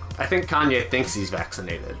 I think Kanye thinks he's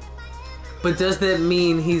vaccinated. But does that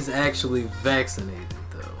mean he's actually vaccinated,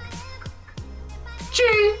 though?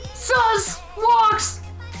 Jesus walks!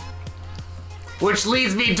 Which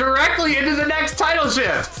leads me directly into the next title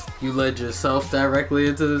shift. You led yourself directly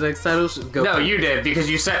into the next title shift? No, you did, because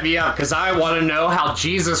you set me up, because I want to know how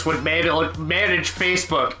Jesus would manage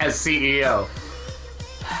Facebook as CEO.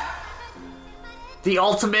 The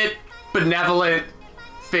ultimate benevolent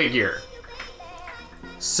figure.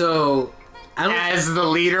 So, as the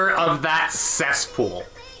leader of that cesspool.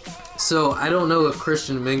 So, I don't know if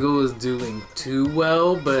Christian Mingle is doing too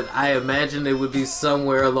well, but I imagine it would be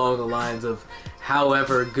somewhere along the lines of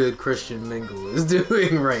however good Christian Mingle is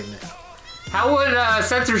doing right now. How would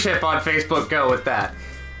censorship on Facebook go with that?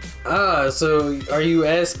 So are you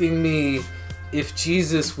asking me if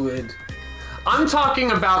Jesus would... I'm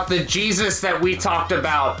talking about the Jesus that we talked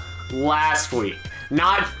about last week,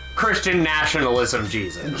 not Christian nationalism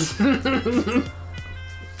Jesus.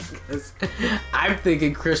 Jesus. I'm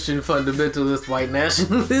thinking Christian fundamentalist white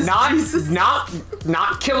nationalist.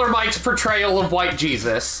 Not Killer Mike's portrayal of white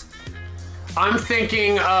Jesus. I'm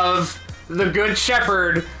thinking of the Good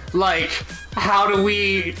Shepherd, like, how do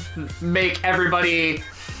we make everybody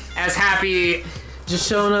as happy just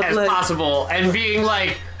showing up as possible, and being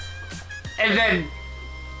like, and then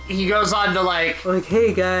he goes on to like,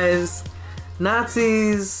 hey guys,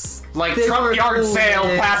 Nazis, like Trump yard sale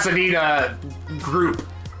Pasadena group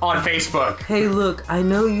on Facebook. Hey, look, I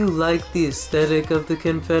know you like the aesthetic of the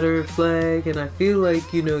Confederate flag, and I feel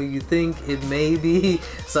like, you think it may be.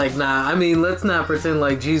 It's like, nah, I mean, let's not pretend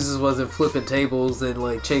like Jesus wasn't flipping tables and,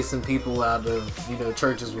 like, chasing people out of,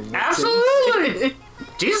 churches with whips. Absolutely!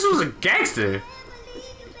 Jesus was a gangster.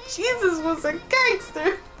 Jesus was a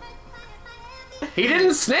gangster. He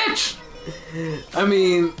didn't snitch. I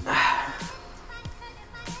mean,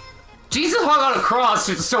 Jesus hung on a cross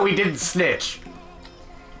so he didn't snitch.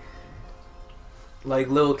 Like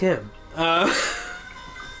Lil' Kim.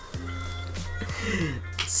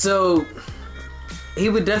 So, he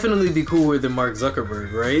would definitely be cooler than Mark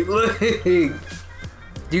Zuckerberg, right? Like,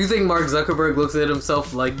 do you think Mark Zuckerberg looks at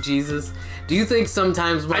himself like Jesus? Do you think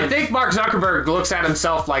sometimes... I think Mark Zuckerberg looks at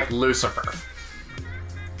himself like Lucifer.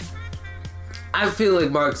 I feel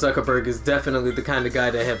like Mark Zuckerberg is definitely the kind of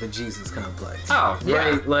guy to have a Jesus complex. Oh, yeah.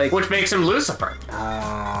 Right? Like, which makes him Lucifer.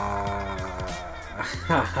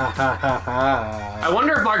 I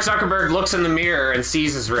wonder if Mark Zuckerberg looks in the mirror and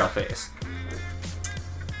sees his real face.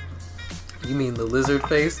 You mean the lizard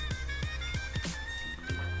face?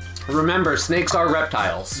 Remember, snakes are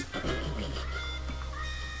reptiles.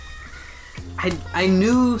 I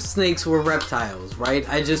knew snakes were reptiles, right?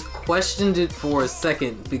 I just questioned it for a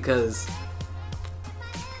second because...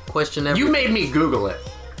 Question everything. You made me Google it.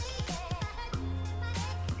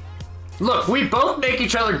 Look, we both make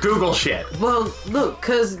each other Google shit. Well, look,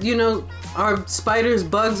 because, are spiders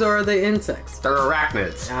bugs or are they insects? They're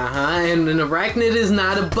arachnids. And an arachnid is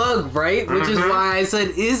not a bug, right? Which is why I said,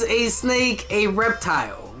 is a snake a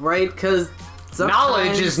reptile, right? Because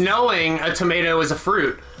knowledge is knowing a tomato is a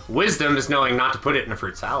fruit. Wisdom is knowing not to put it in a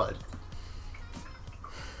fruit salad.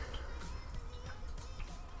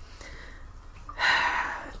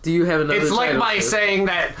 Do you have another It's like my title? saying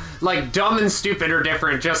that, like, dumb and stupid are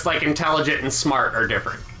different, just like intelligent and smart are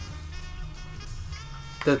different.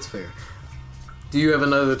 That's fair. Do you have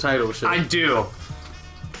another title, Shane? I do.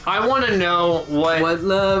 I want to know what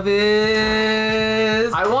love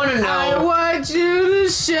is. I want to know. I want you to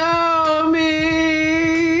show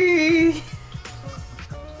me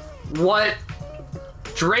what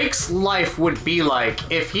Drake's life would be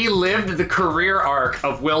like if he lived the career arc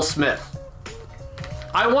of Will Smith.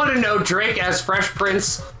 I want to know Drake as Fresh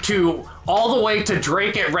Prince to all the way to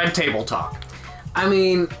Drake at Red Table Talk. I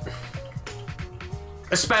mean...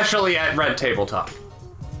 Especially at Red Table Talk.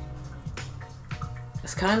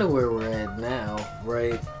 That's kind of where we're at now,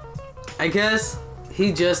 right? I guess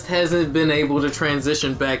he just hasn't been able to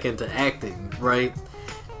transition back into acting, right?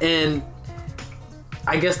 And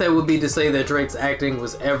I guess that would be to say that Drake's acting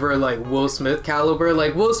was ever like Will Smith caliber.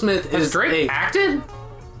 Like, Will Smith Has Drake acted?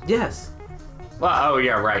 Yes. Well, oh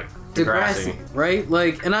yeah, right. Degrassi, right?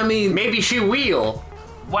 Like, and I mean... Maybe she will.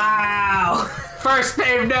 Wow! First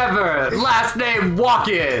name never, last name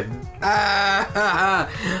walk-in. Yeah,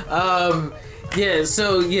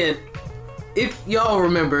 so yeah, if y'all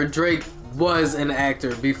remember, Drake was an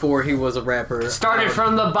actor before he was a rapper. Started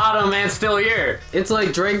from the bottom and still here. It's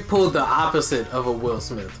like Drake pulled the opposite of a Will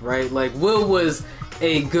Smith, right? Like, Will was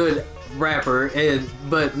a good rapper,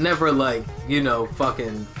 but never like,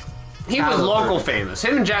 fucking... He was local famous.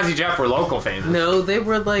 Him and Jazzy Jeff were local famous. No, they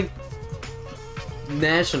were like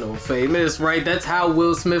national famous, right? That's how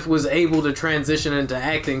Will Smith was able to transition into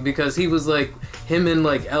acting, because he was like, him and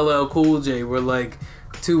like LL Cool J were like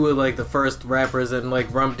two of like the first rappers and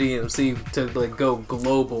like Rump DMC to like go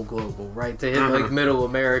global, right? To hit like middle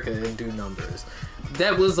America and do numbers.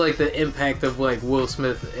 That was like the impact of like Will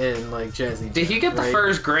Smith and like Jazzy Jeff. Did he get the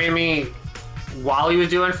first Grammy while he was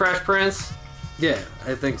doing Fresh Prince? Yeah,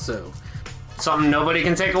 I think so. Something nobody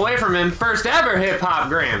can take away from him. First ever hip-hop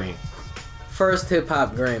Grammy. First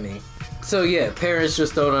hip-hop Grammy. So yeah, parents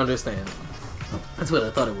just don't understand. That's what I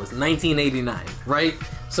thought it was. 1989, right?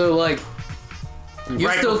 So like, you're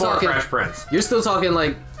right still before talking Fresh Prince. You're still talking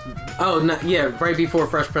like, right before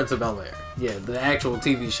Fresh Prince of Bel-Air. Yeah, the actual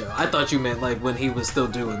TV show. I thought you meant like when he was still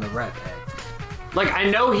doing the rap act. Like, I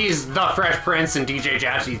know he's the Fresh Prince and DJ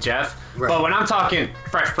Jazzy Jeff, right. But when I'm talking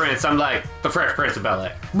Fresh Prince, I'm like the Fresh Prince of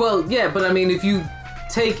Bel-Air. Well, yeah, but I mean, if you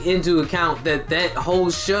take into account that that whole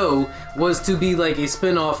show was to be like a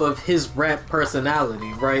spin-off of his rap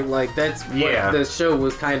personality, right? Like that's what the show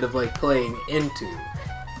was kind of like playing into.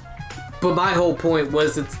 But my whole point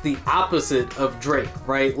was it's the opposite of Drake,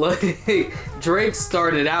 right? Like Drake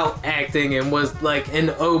started out acting and was like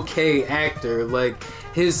an okay actor. Like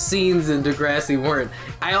his scenes in Degrassi weren't.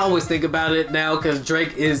 I always think about it now because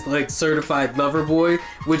Drake is like certified lover boy,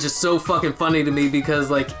 which is so fucking funny to me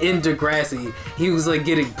because like in Degrassi, he was like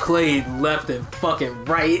getting played left and fucking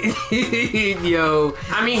right. Yo.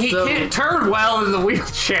 I mean, he can't turn well in the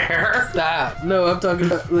wheelchair. Stop. No, I'm talking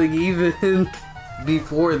about like even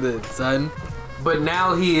before the son. But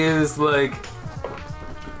now he is like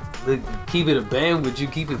keep it a band, would you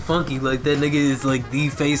keep it funky? Like that nigga is like the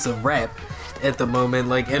face of rap at the moment,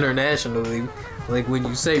 like internationally. Like when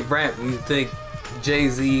you say rap, you think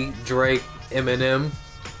Jay-Z, Drake, Eminem,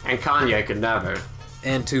 and Kanye could never,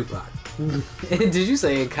 and Tupac. And did you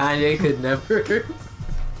say Kanye could never?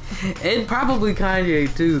 And probably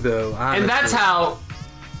Kanye too, though. Honestly. And that's how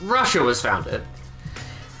Russia was founded.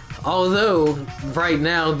 Although right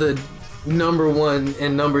now the number 1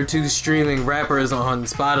 and number 2 streaming rappers on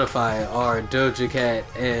Spotify are Doja Cat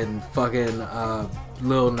and fucking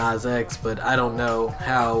Lil Nas X, but I don't know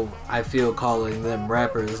how I feel calling them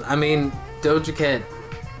rappers. I mean, Doja Cat,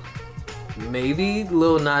 maybe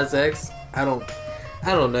Lil Nas X. I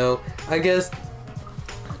don't know. I guess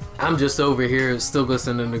I'm just over here still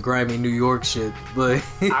listening to grimy New York shit, but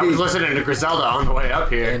I was listening to Griselda on the way up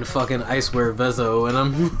here and fucking Icewear Vezo, and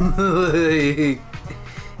I'm like,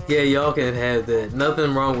 yeah, y'all can have that.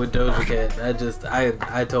 Nothing wrong with Doja Cat.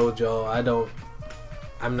 I told y'all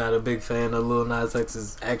I'm not a big fan of Lil Nas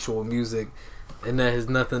X's actual music, and that has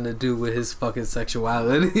nothing to do with his fucking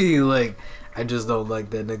sexuality. Like, I just don't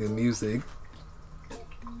like that nigga music.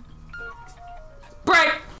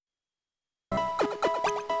 Break!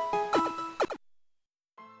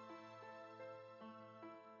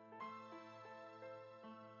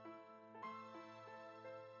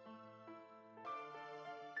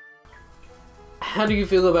 How do you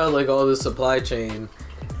feel about like all the supply chain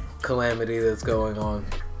calamity that's going on?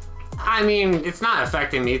 I mean, it's not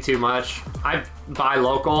affecting me too much. I buy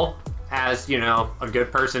local, as you know, a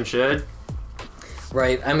good person should.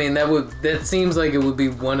 Right. I mean, that seems like it would be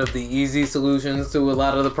one of the easy solutions to a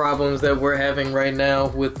lot of the problems that we're having right now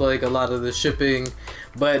with like a lot of the shipping.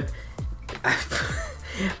 But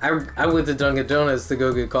I went to Dunkin' Donuts to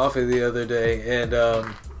go get coffee the other day, and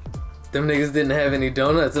them niggas didn't have any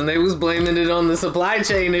donuts, and they was blaming it on the supply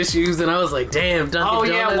chain issues, and I was like, damn, Dunkin' Donuts.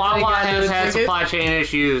 Oh yeah, Wawa has had supply chain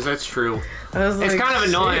issues. That's true. It's kind of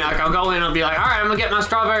annoying. Like, I'll go in and I'll be like, all right, I'm gonna get my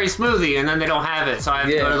strawberry smoothie, and then they don't have it, so I have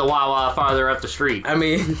to go to the Wawa farther up the street. I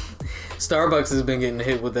mean, Starbucks has been getting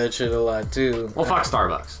hit with that shit a lot too. Well, fuck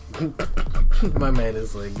Starbucks. My man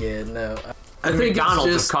is like, yeah, no. I think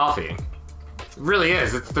McDonald's of coffee. It really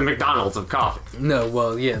is. It's the McDonald's of coffee. No,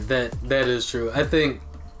 well, yeah, that is true. I think,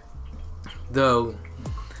 though,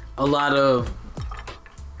 a lot of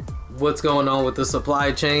what's going on with the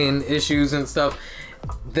supply chain issues and stuff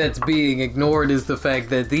that's being ignored is the fact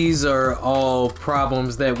that these are all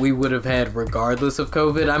problems that we would have had regardless of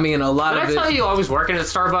COVID. I mean, a lot of it... Did I tell you I was working at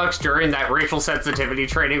Starbucks during that racial sensitivity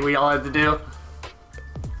training we all had to do?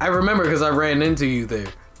 I remember because I ran into you there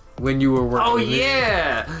when you were working. Oh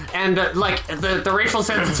yeah, and like the racial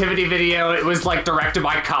sensitivity video, it was like directed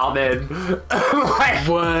by Common. Like,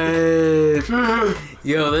 what?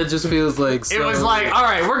 Yo, that just feels like so... It was like, all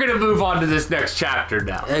right, we're gonna move on to this next chapter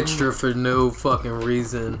now. Extra for no fucking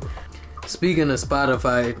reason. Speaking of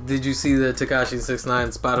Spotify, did you see that Tekashi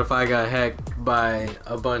 6ix9ine Spotify got hacked by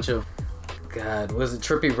a bunch of, God, was it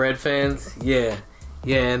Trippie Redd fans? Yeah.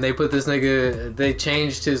 Yeah, and they put this nigga, they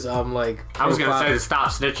changed his, like... I was gonna say the Stop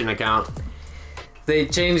Snitching account. They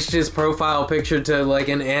changed his profile picture to, like,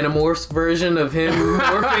 an Animorphs version of him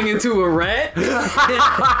morphing into a rat.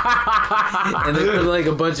 And they put, like,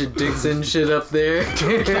 a bunch of dicks and shit up there.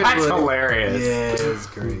 That's hilarious. Yeah, it's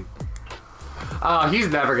great. Oh, he's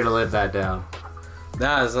never gonna live that down.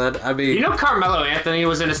 Nah, son, I mean... You know Carmelo Anthony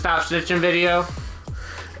was in a Stop Snitching video?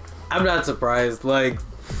 I'm not surprised, like...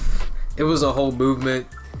 It was a whole movement,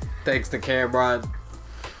 thanks to Cameron.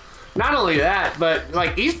 Not only that, but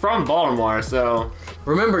like he's from Baltimore, so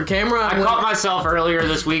remember Cameron. I caught myself earlier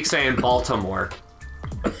this week saying Baltimore.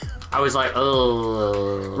 I was like,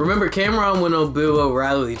 oh. Remember Cameron went on Bill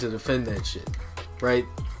O'Reilly to defend that shit, right?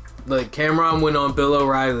 Like Cameron went on Bill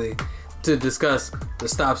O'Reilly to discuss the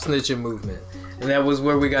Stop Snitching movement. And that was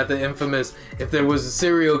where we got the infamous, if there was a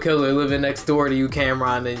serial killer living next door to you,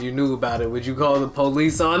 Cameron, and you knew about it, would you call the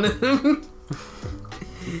police on him?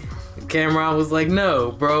 Cameron was like,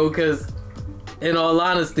 no, bro, because in all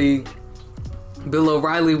honesty, Bill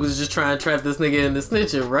O'Reilly was just trying to trap this nigga into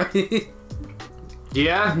snitching, right?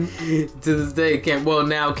 Yeah. To this day,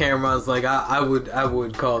 now Cameron's like, I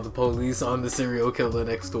would call the police on the serial killer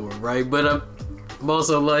next door, right? But I'm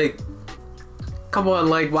also like, come on,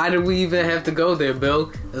 like, why did we even have to go there,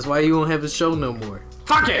 Bill? That's why you won't have a show no more.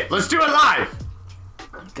 Fuck it, let's do it live.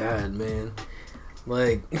 God, man,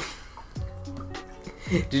 like,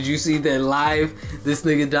 did you see that live? This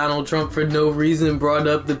nigga Donald Trump for no reason brought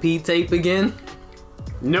up the P tape again.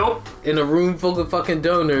 Nope. In a room full of fucking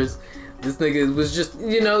donors. This nigga was just,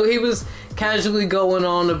 he was casually going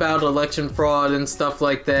on about election fraud and stuff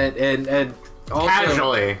like that, and also,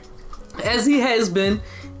 casually, as he has been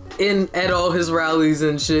at all his rallies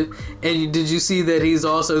and shit. And did you see that he's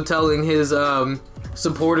also telling his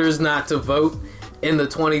supporters not to vote in the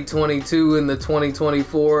 2022 and the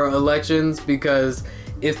 2024 elections because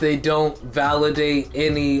if they don't validate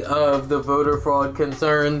any of the voter fraud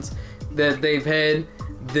concerns that they've had,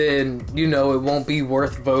 then, it won't be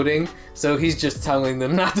worth voting. So he's just telling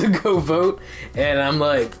them not to go vote. And I'm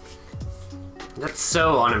like... That's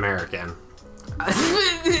so un-American. I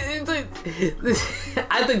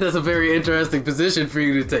think that's a very interesting position for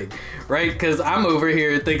you to take, right? Because I'm over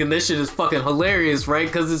here thinking this shit is fucking hilarious, right?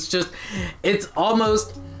 Because it's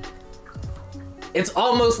almost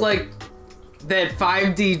like that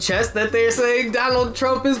 5D chess that they're saying Donald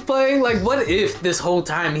Trump is playing. Like, what if this whole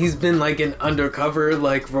time he's been like an undercover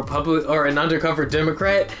like Republican or an undercover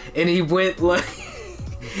Democrat, and he went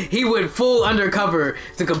full undercover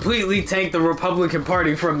to completely tank the Republican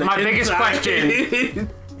Party from the inside. My biggest question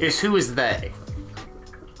is, who is they?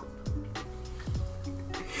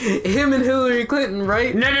 Him and Hillary Clinton,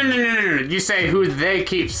 right? No. You say who they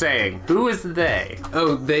keep saying. Who is they?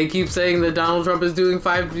 Oh, they keep saying that Donald Trump is doing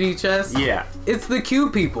 5D chess? Yeah. It's the Q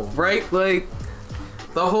people, right? Like,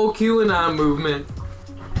 the whole QAnon movement.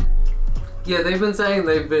 Yeah, they've been saying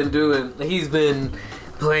he's been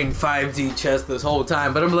playing 5D chess this whole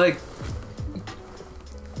time. But I'm like,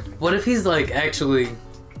 what if he's like actually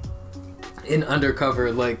an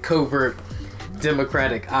undercover, like covert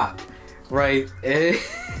Democratic op, right?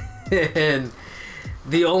 And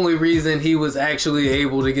the only reason he was actually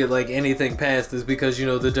able to get like anything passed is because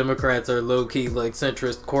the Democrats are low key like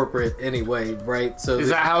centrist corporate anyway, right? So is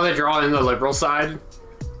that how they draw in the liberal side?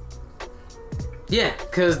 Yeah,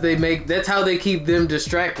 because that's how they keep them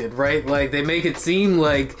distracted, right? Like they make it seem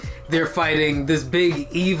like they're fighting this big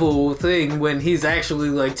evil thing when he's actually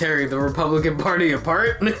like tearing the Republican Party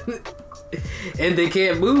apart. And they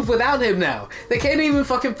can't move without him now. They can't even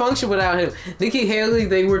fucking function without him. Nikki Haley,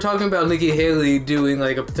 they were talking about Nikki Haley doing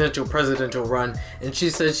like a potential presidential run, and she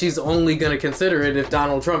said she's only gonna consider it if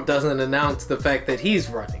Donald Trump doesn't announce the fact that he's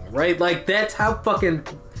running, right? Like that's how fucking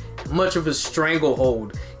much of a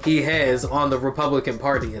stranglehold he has on the Republican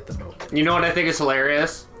Party at the moment. You know what I think is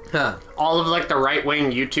hilarious? Huh. All of like the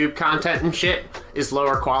right-wing YouTube content and shit is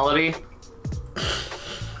lower quality.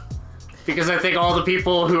 Because I think all the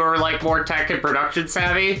people who are like more tech and production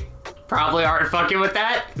savvy probably aren't fucking with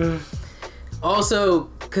that. Also,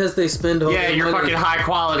 because they spend all their your money, fucking high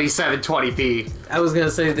quality 720p. I was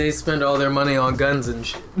gonna say they spend all their money on guns and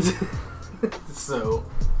shit. So,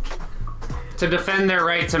 to defend their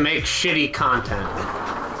right to make shitty content.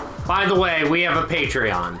 By the way, we have a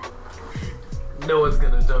Patreon. No one's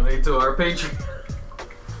gonna donate to our Patreon.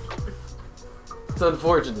 It's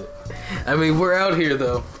unfortunate. I mean, we're out here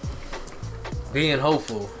though, being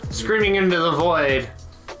hopeful, screaming into the void.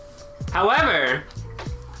 However,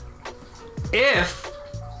 if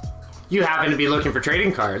you happen to be looking for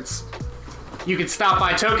trading cards, you can stop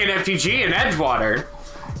by Token FTG in Edgewater,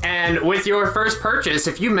 and with your first purchase,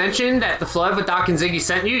 if you mention that the Flood with Doc and Ziggy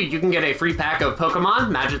sent you, you can get a free pack of Pokemon,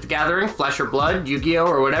 Magic the Gathering, Flesh or Blood, Yu-Gi-Oh,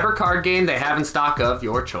 or whatever card game they have in stock of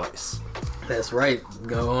your choice. That's right.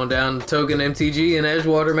 Go on down to Token MTG in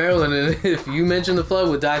Edgewater, Maryland, and if you mention the Flood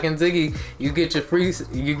with Doc and Ziggy, you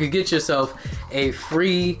could get yourself a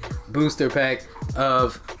free booster pack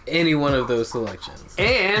of any one of those selections.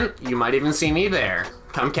 And you might even see me there.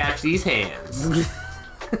 Come catch these hands.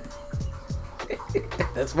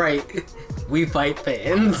 That's right. We fight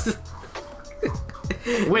fans.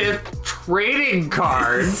 With trading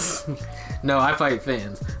cards. No, I fight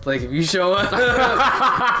fans. Like, if you show up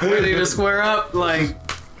ready to square up, like,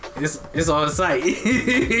 it's on site.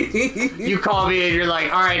 You call me and you're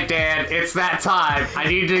like, all right, Dad, it's that time. I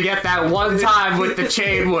need to get that one time with the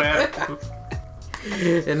chain whip.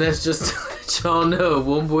 And that's just to let y'all know,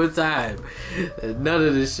 one more time. None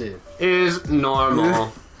of this shit is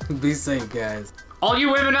normal. Be safe, guys. All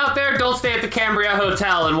you women out there, don't stay at the Cambria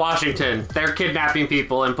Hotel in Washington. They're kidnapping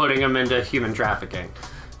people and putting them into human trafficking.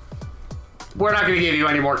 We're not going to give you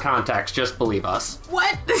any more context. Just believe us.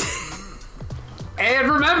 What?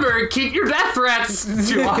 And remember, keep your death threats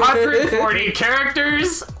to 140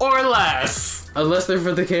 characters or less. Unless they're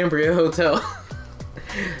for the Cambria Hotel.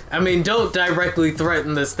 I mean, don't directly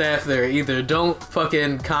threaten the staff there either. Don't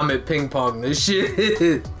fucking comment ping pong this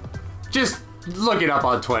shit. Just look it up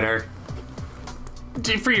on Twitter.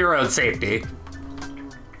 For your own safety.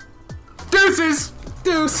 Deuces!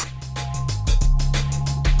 Deuce.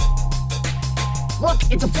 Look,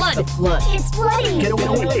 it's a flood. It's a flood. It's flooding. Get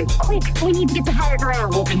away. Quick, we need to get to higher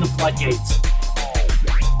ground. Open the floodgates.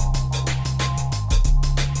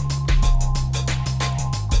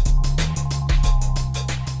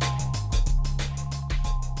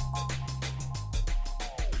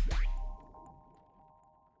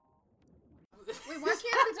 Wait, why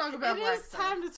can't we talk about Black Star?